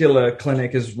particular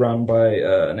clinic is run by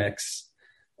an ex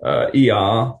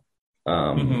ER,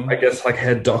 I guess like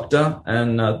head doctor,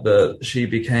 and she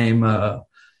became,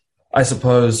 I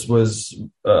suppose, was she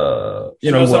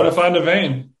knows how to find a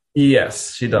vein.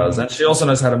 Yes, she does, and she also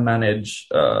knows how to manage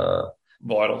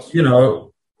vitals.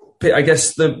 I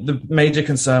guess the major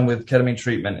concern with ketamine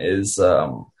treatment is,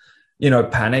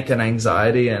 panic and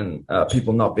anxiety, and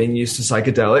people not being used to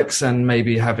psychedelics and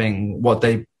maybe having what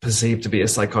they perceive to be a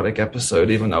psychotic episode,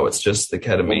 even though it's just the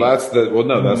ketamine. That's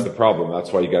the problem.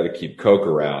 That's why you got to keep coke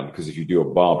around, because if you do a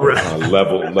bump, it kind of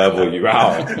level you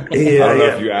out. I don't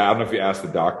know if you asked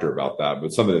the doctor about that,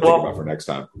 but something to think about for next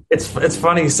time. It's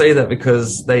funny you say that,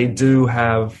 because they do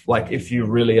have, like, if you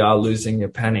really are losing your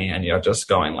penny and you're just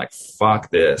going like, fuck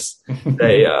this,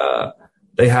 they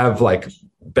have like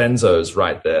benzos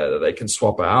right there that they can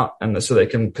swap out, and so they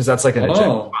can, because that's like an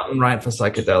eject button, right, for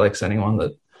psychedelics. Anyone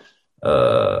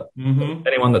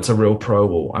that's a real pro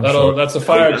will, I'm sure. That's a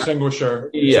fire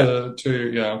extinguisher. Yeah.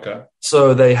 Okay.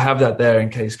 So they have that there in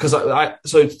case, because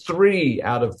so 3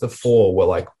 out of the 4 were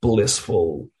like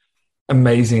blissful,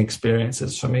 amazing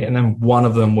experiences for me, and then one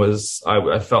of them was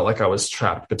I felt like I was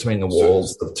trapped between the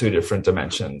walls of 2 different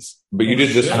dimensions. But you did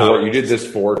this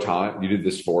 4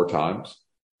 times.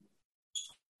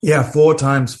 Yeah, 4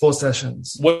 times, 4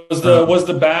 sessions. Was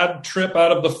the bad trip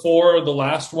out of the 4 the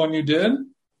last one you did?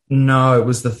 No, it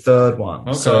was the 3rd one.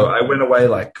 Okay. So I went away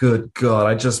like, good God,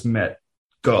 I just met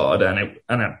God, and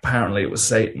apparently it was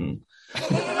Satan,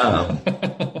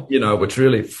 which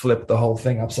really flipped the whole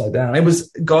thing upside down.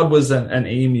 God was an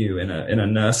emu in a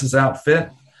nurse's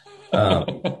outfit,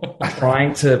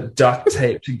 trying to duct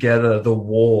tape together the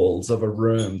walls of a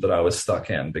room that I was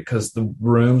stuck in, because the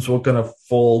rooms were going to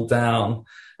fall down,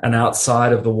 and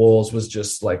outside of the walls was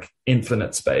just like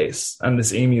infinite space. And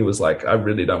this emu was like, I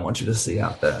really don't want you to see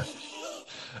out there.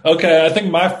 Okay, I think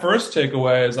my first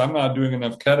takeaway is I'm not doing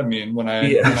enough ketamine when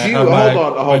I have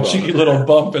my cheeky little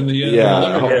bump in the end.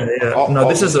 Yeah. No,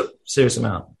 this is a serious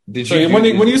amount.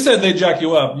 When you said they jack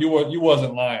you up, you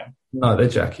wasn't lying. No, they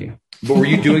jack you. But were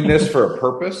you doing this for a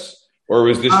purpose, or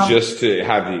was this just to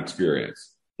have the experience?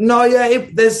 No, yeah,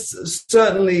 there's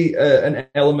certainly an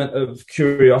element of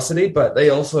curiosity, but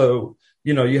they also,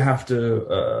 you have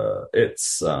to,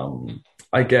 it's,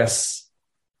 I guess,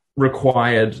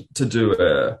 required to do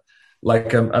a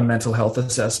mental health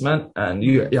assessment, and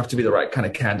you have to be the right kind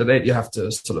of candidate. You have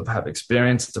to sort of have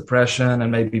experienced depression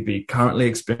and maybe be currently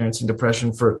experiencing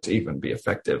depression for it to even be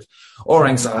effective, or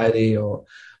anxiety or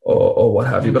what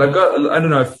have you. But I don't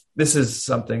know if this is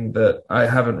something that I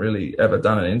haven't really ever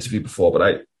done an interview before,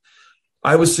 but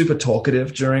I was super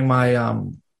talkative during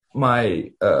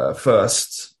my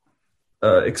first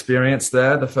experience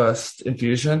there, the first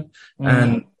infusion.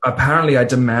 And apparently I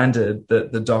demanded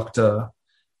that the doctor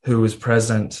who was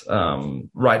present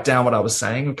write down what I was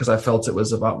saying, because I felt it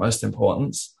was of utmost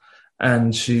importance.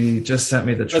 And she just sent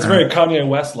me the That's very Kanye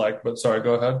West-like, but sorry,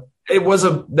 go ahead. There was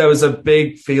a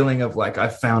big feeling of like, I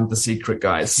found the secret,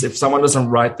 guys. If someone doesn't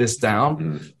write this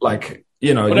down, like,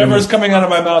 whatever is coming out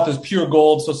of my mouth is pure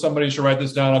gold, so somebody should write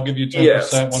this down. I'll give you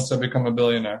 10% once I become a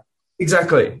billionaire.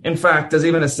 Exactly. In fact, there's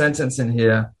even a sentence in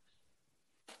here.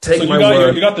 You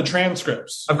got the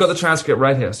transcripts. I've got the transcript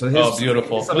right here. So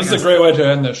beautiful. This is a great way to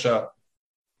end this show.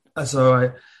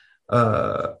 So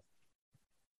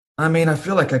I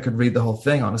feel like I could read the whole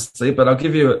thing, honestly, but I'll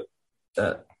give you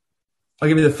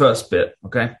the first bit.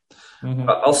 Okay.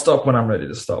 I'll stop when I'm ready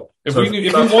to stop. If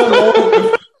we want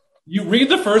more, you read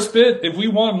the first bit. If we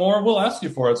want more, we'll ask you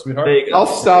for it, sweetheart. I'll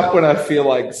stop when I feel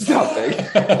like stopping.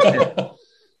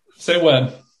 Say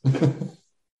when.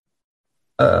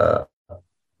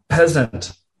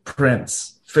 Peasant,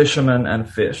 prince, fisherman and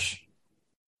fish,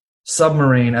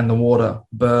 submarine and the water,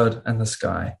 bird and the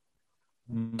sky,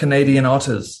 Canadian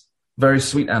otters, very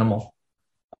sweet animal.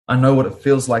 I know what it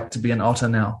feels like to be an otter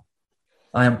now.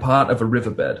 I am part of a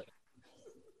riverbed.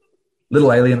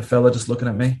 Little alien fella just looking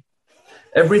at me.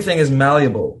 Everything is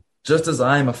malleable, just as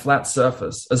I am a flat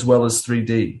surface as well as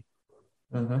 3D.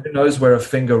 Who knows where a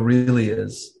finger really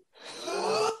is?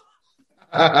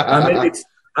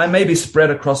 I may be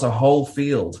spread across a whole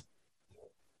field.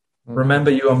 Remember,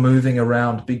 you are moving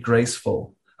around. Be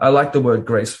graceful. I like the word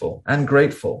graceful and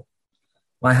grateful.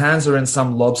 My hands are in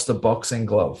some lobster boxing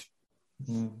glove.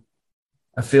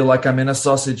 I feel like I'm in a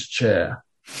sausage chair.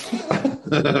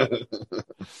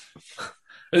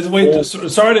 Wait,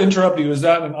 sorry to interrupt you. Is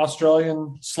that an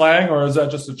Australian slang, or is that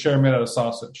just a chair made out of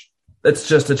sausage? It's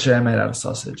just a chair made out of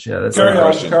sausage. Yeah, that's Great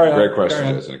question. Great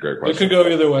question. It could go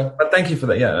either way. But thank you for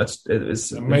that. Yeah,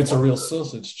 it makes a real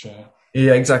sausage chair.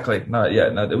 Yeah, exactly. No,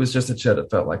 it was just a chair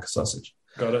that felt like a sausage.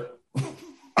 Got it.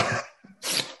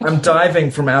 I'm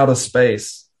diving from outer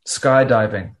space,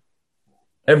 skydiving.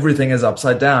 Everything is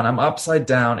upside down. I'm upside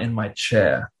down in my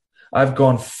chair. I've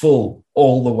gone full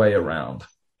all the way around.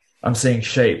 I'm seeing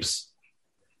shapes.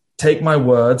 Take my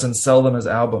words and sell them as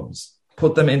albums.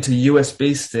 Put them into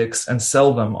USB sticks and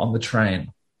sell them on the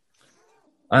train.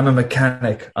 I'm a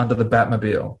mechanic under the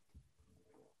Batmobile.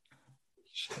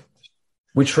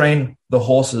 We train the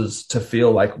horses to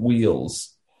feel like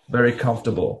wheels, very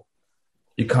comfortable.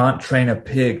 You can't train a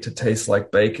pig to taste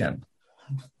like bacon.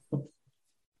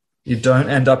 You don't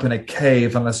end up in a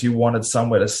cave unless you wanted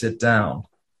somewhere to sit down.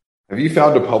 Have you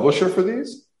found a publisher for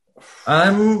these?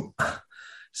 I'm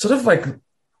sort of like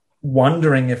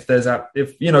wondering if there's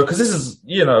because this is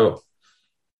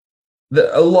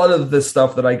a lot of the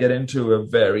stuff that I get into are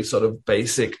very sort of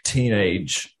basic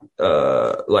teenage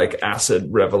like acid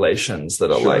revelations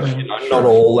that are not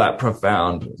all that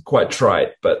profound, quite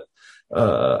trite, but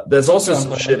there's also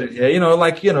some shit in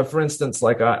here, for instance,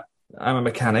 like I'm a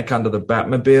mechanic under the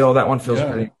Batmobile. That one feels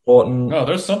pretty important. No,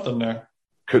 there's something there.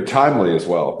 Timely as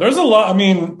well. There's a lot. I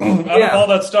mean, out of all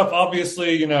that stuff,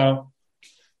 obviously,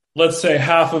 let's say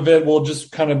half of it will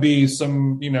just kind of be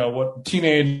some, what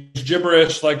teenage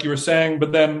gibberish, like you were saying.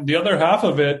 But then the other half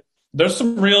of it, there's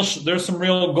some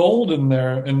real gold in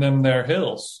their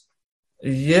hills.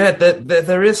 Yeah,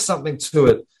 there is something to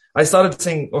it. I started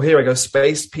seeing, here I go,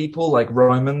 space people like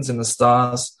Romans in the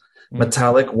stars,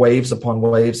 metallic waves upon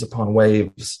waves upon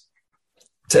waves.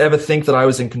 To ever think that I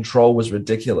was in control was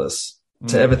ridiculous.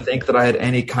 To ever think that I had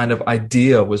any kind of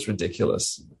idea was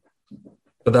ridiculous.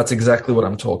 But that's exactly what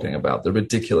I'm talking about, the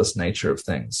ridiculous nature of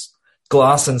things.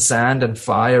 Glass and sand and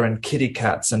fire and kitty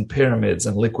cats and pyramids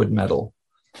and liquid metal.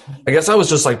 I guess I was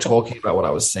just like talking about what I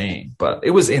was seeing, but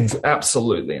it was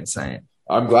absolutely insane.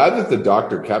 I'm glad that the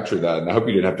doctor captured that, and I hope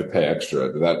you didn't have to pay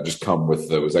extra. Did that just come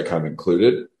with was that kind of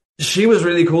included? She was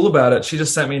really cool about it. She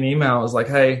just sent me an email. I was like,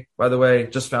 hey, by the way,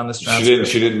 just found this transcript.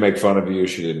 She didn't make fun of you.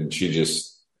 She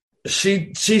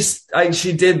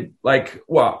did like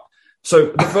what?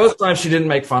 So the first time she didn't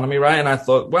make fun of me, right? And I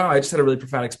thought, wow, I just had a really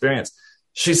profound experience.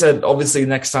 she said, obviously,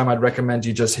 next time I'd recommend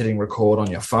you just hitting record on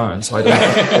your phone. So I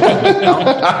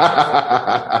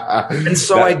don't. And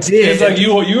so I did. It's like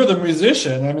you're the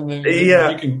musician. I mean, yeah.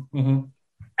 You can, mm-hmm.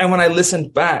 And when I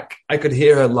listened back, I could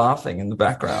hear her laughing in the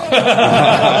background.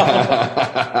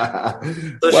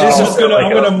 So she's just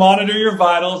I'm going to monitor your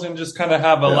vitals and just kind of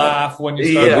have a laugh when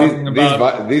you start talking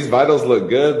about these vitals look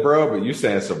good, bro, but you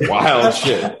saying some wild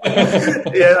shit.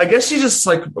 Yeah, I guess she just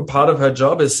like part of her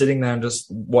job is sitting there and just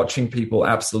watching people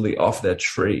absolutely off their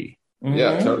tree. Mm-hmm.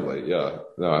 Yeah, totally. Yeah,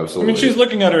 no, absolutely. I mean, she's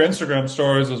looking at her Instagram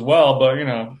stories as well, but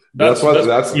that's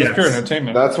pure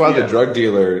entertainment. That's why the drug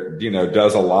dealer,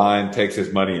 does a line, takes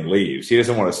his money, and leaves. He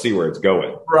doesn't want to see where it's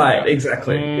going. Right?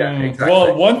 Exactly. Yeah, exactly.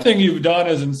 Well, one thing you've done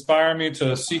is inspire me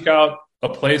to seek out a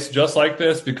place just like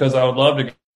this because I would love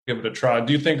to give it a try.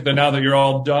 Do you think that now that you're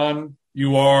all done,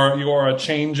 you are a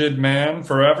changed man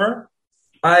forever?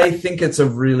 I think it's a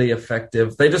really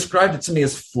effective. They described it to me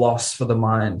as floss for the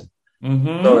mind.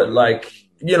 Mm-hmm.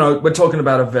 So we're talking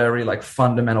about a very like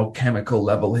fundamental chemical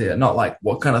level here, not like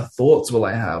what kind of thoughts will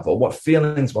I have or what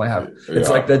feelings will I have. It's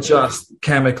like they're just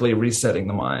chemically resetting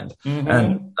the mind. Mm-hmm.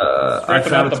 And I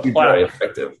found it to be very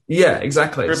effective. Yeah,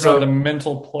 exactly. So the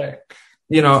mental plaque.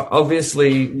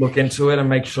 Obviously look into it and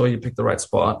make sure you pick the right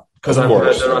spot because I've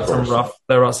heard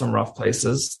there are some rough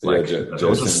places. Like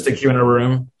they'll just stick you in a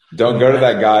room. Don't go to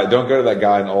that guy. Don't go to that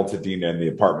guy in Altadena in the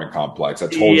apartment complex. I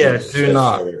told you. Do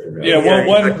not. Yeah.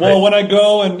 When I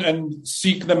go and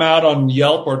seek them out on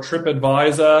Yelp or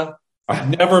TripAdvisor,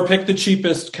 never pick the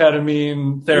cheapest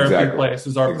ketamine therapy place.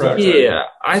 Is our approach. Yeah,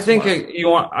 I think I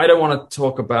don't want to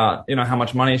talk about how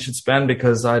much money you should spend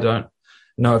because I don't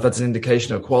know if that's an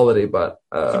indication of quality. But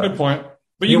that's a good point.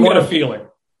 But you get a feeling.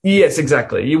 Yes,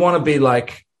 exactly. You want to be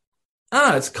like,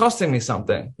 it's costing me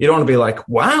something. You don't want to be like,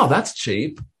 wow, that's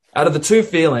cheap. Out of the two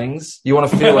feelings, you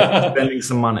want to feel like you're spending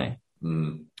some money.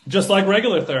 Just like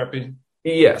regular therapy.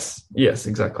 Yes,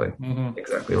 exactly. Mm-hmm.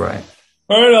 Exactly right.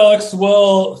 All right, Alex.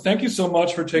 Well, thank you so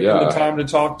much for taking the time to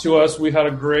talk to us. We had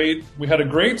a great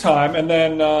time. And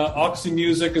then Oxy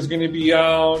Music is going to be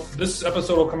out. This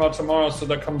episode will come out tomorrow, so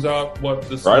that comes out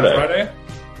this Friday?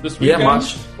 This weekend? Yeah,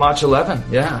 March 11th.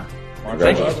 Yeah.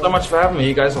 Thank you so much for having me.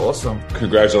 You guys are awesome.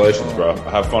 Congratulations, bro.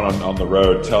 Have fun on the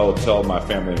road. Tell my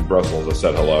family in Brussels I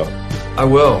said hello. I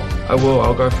will.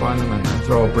 I'll go find them and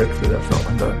throw a brick through their front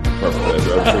window. Perfect.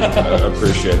 I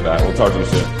appreciate that. We'll talk to you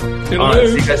soon. All right,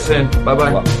 see you guys soon.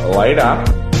 Bye-bye. Later.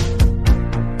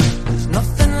 There's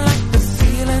nothing like the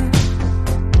feeling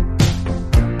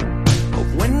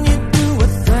of when you do a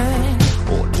thing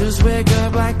or just wake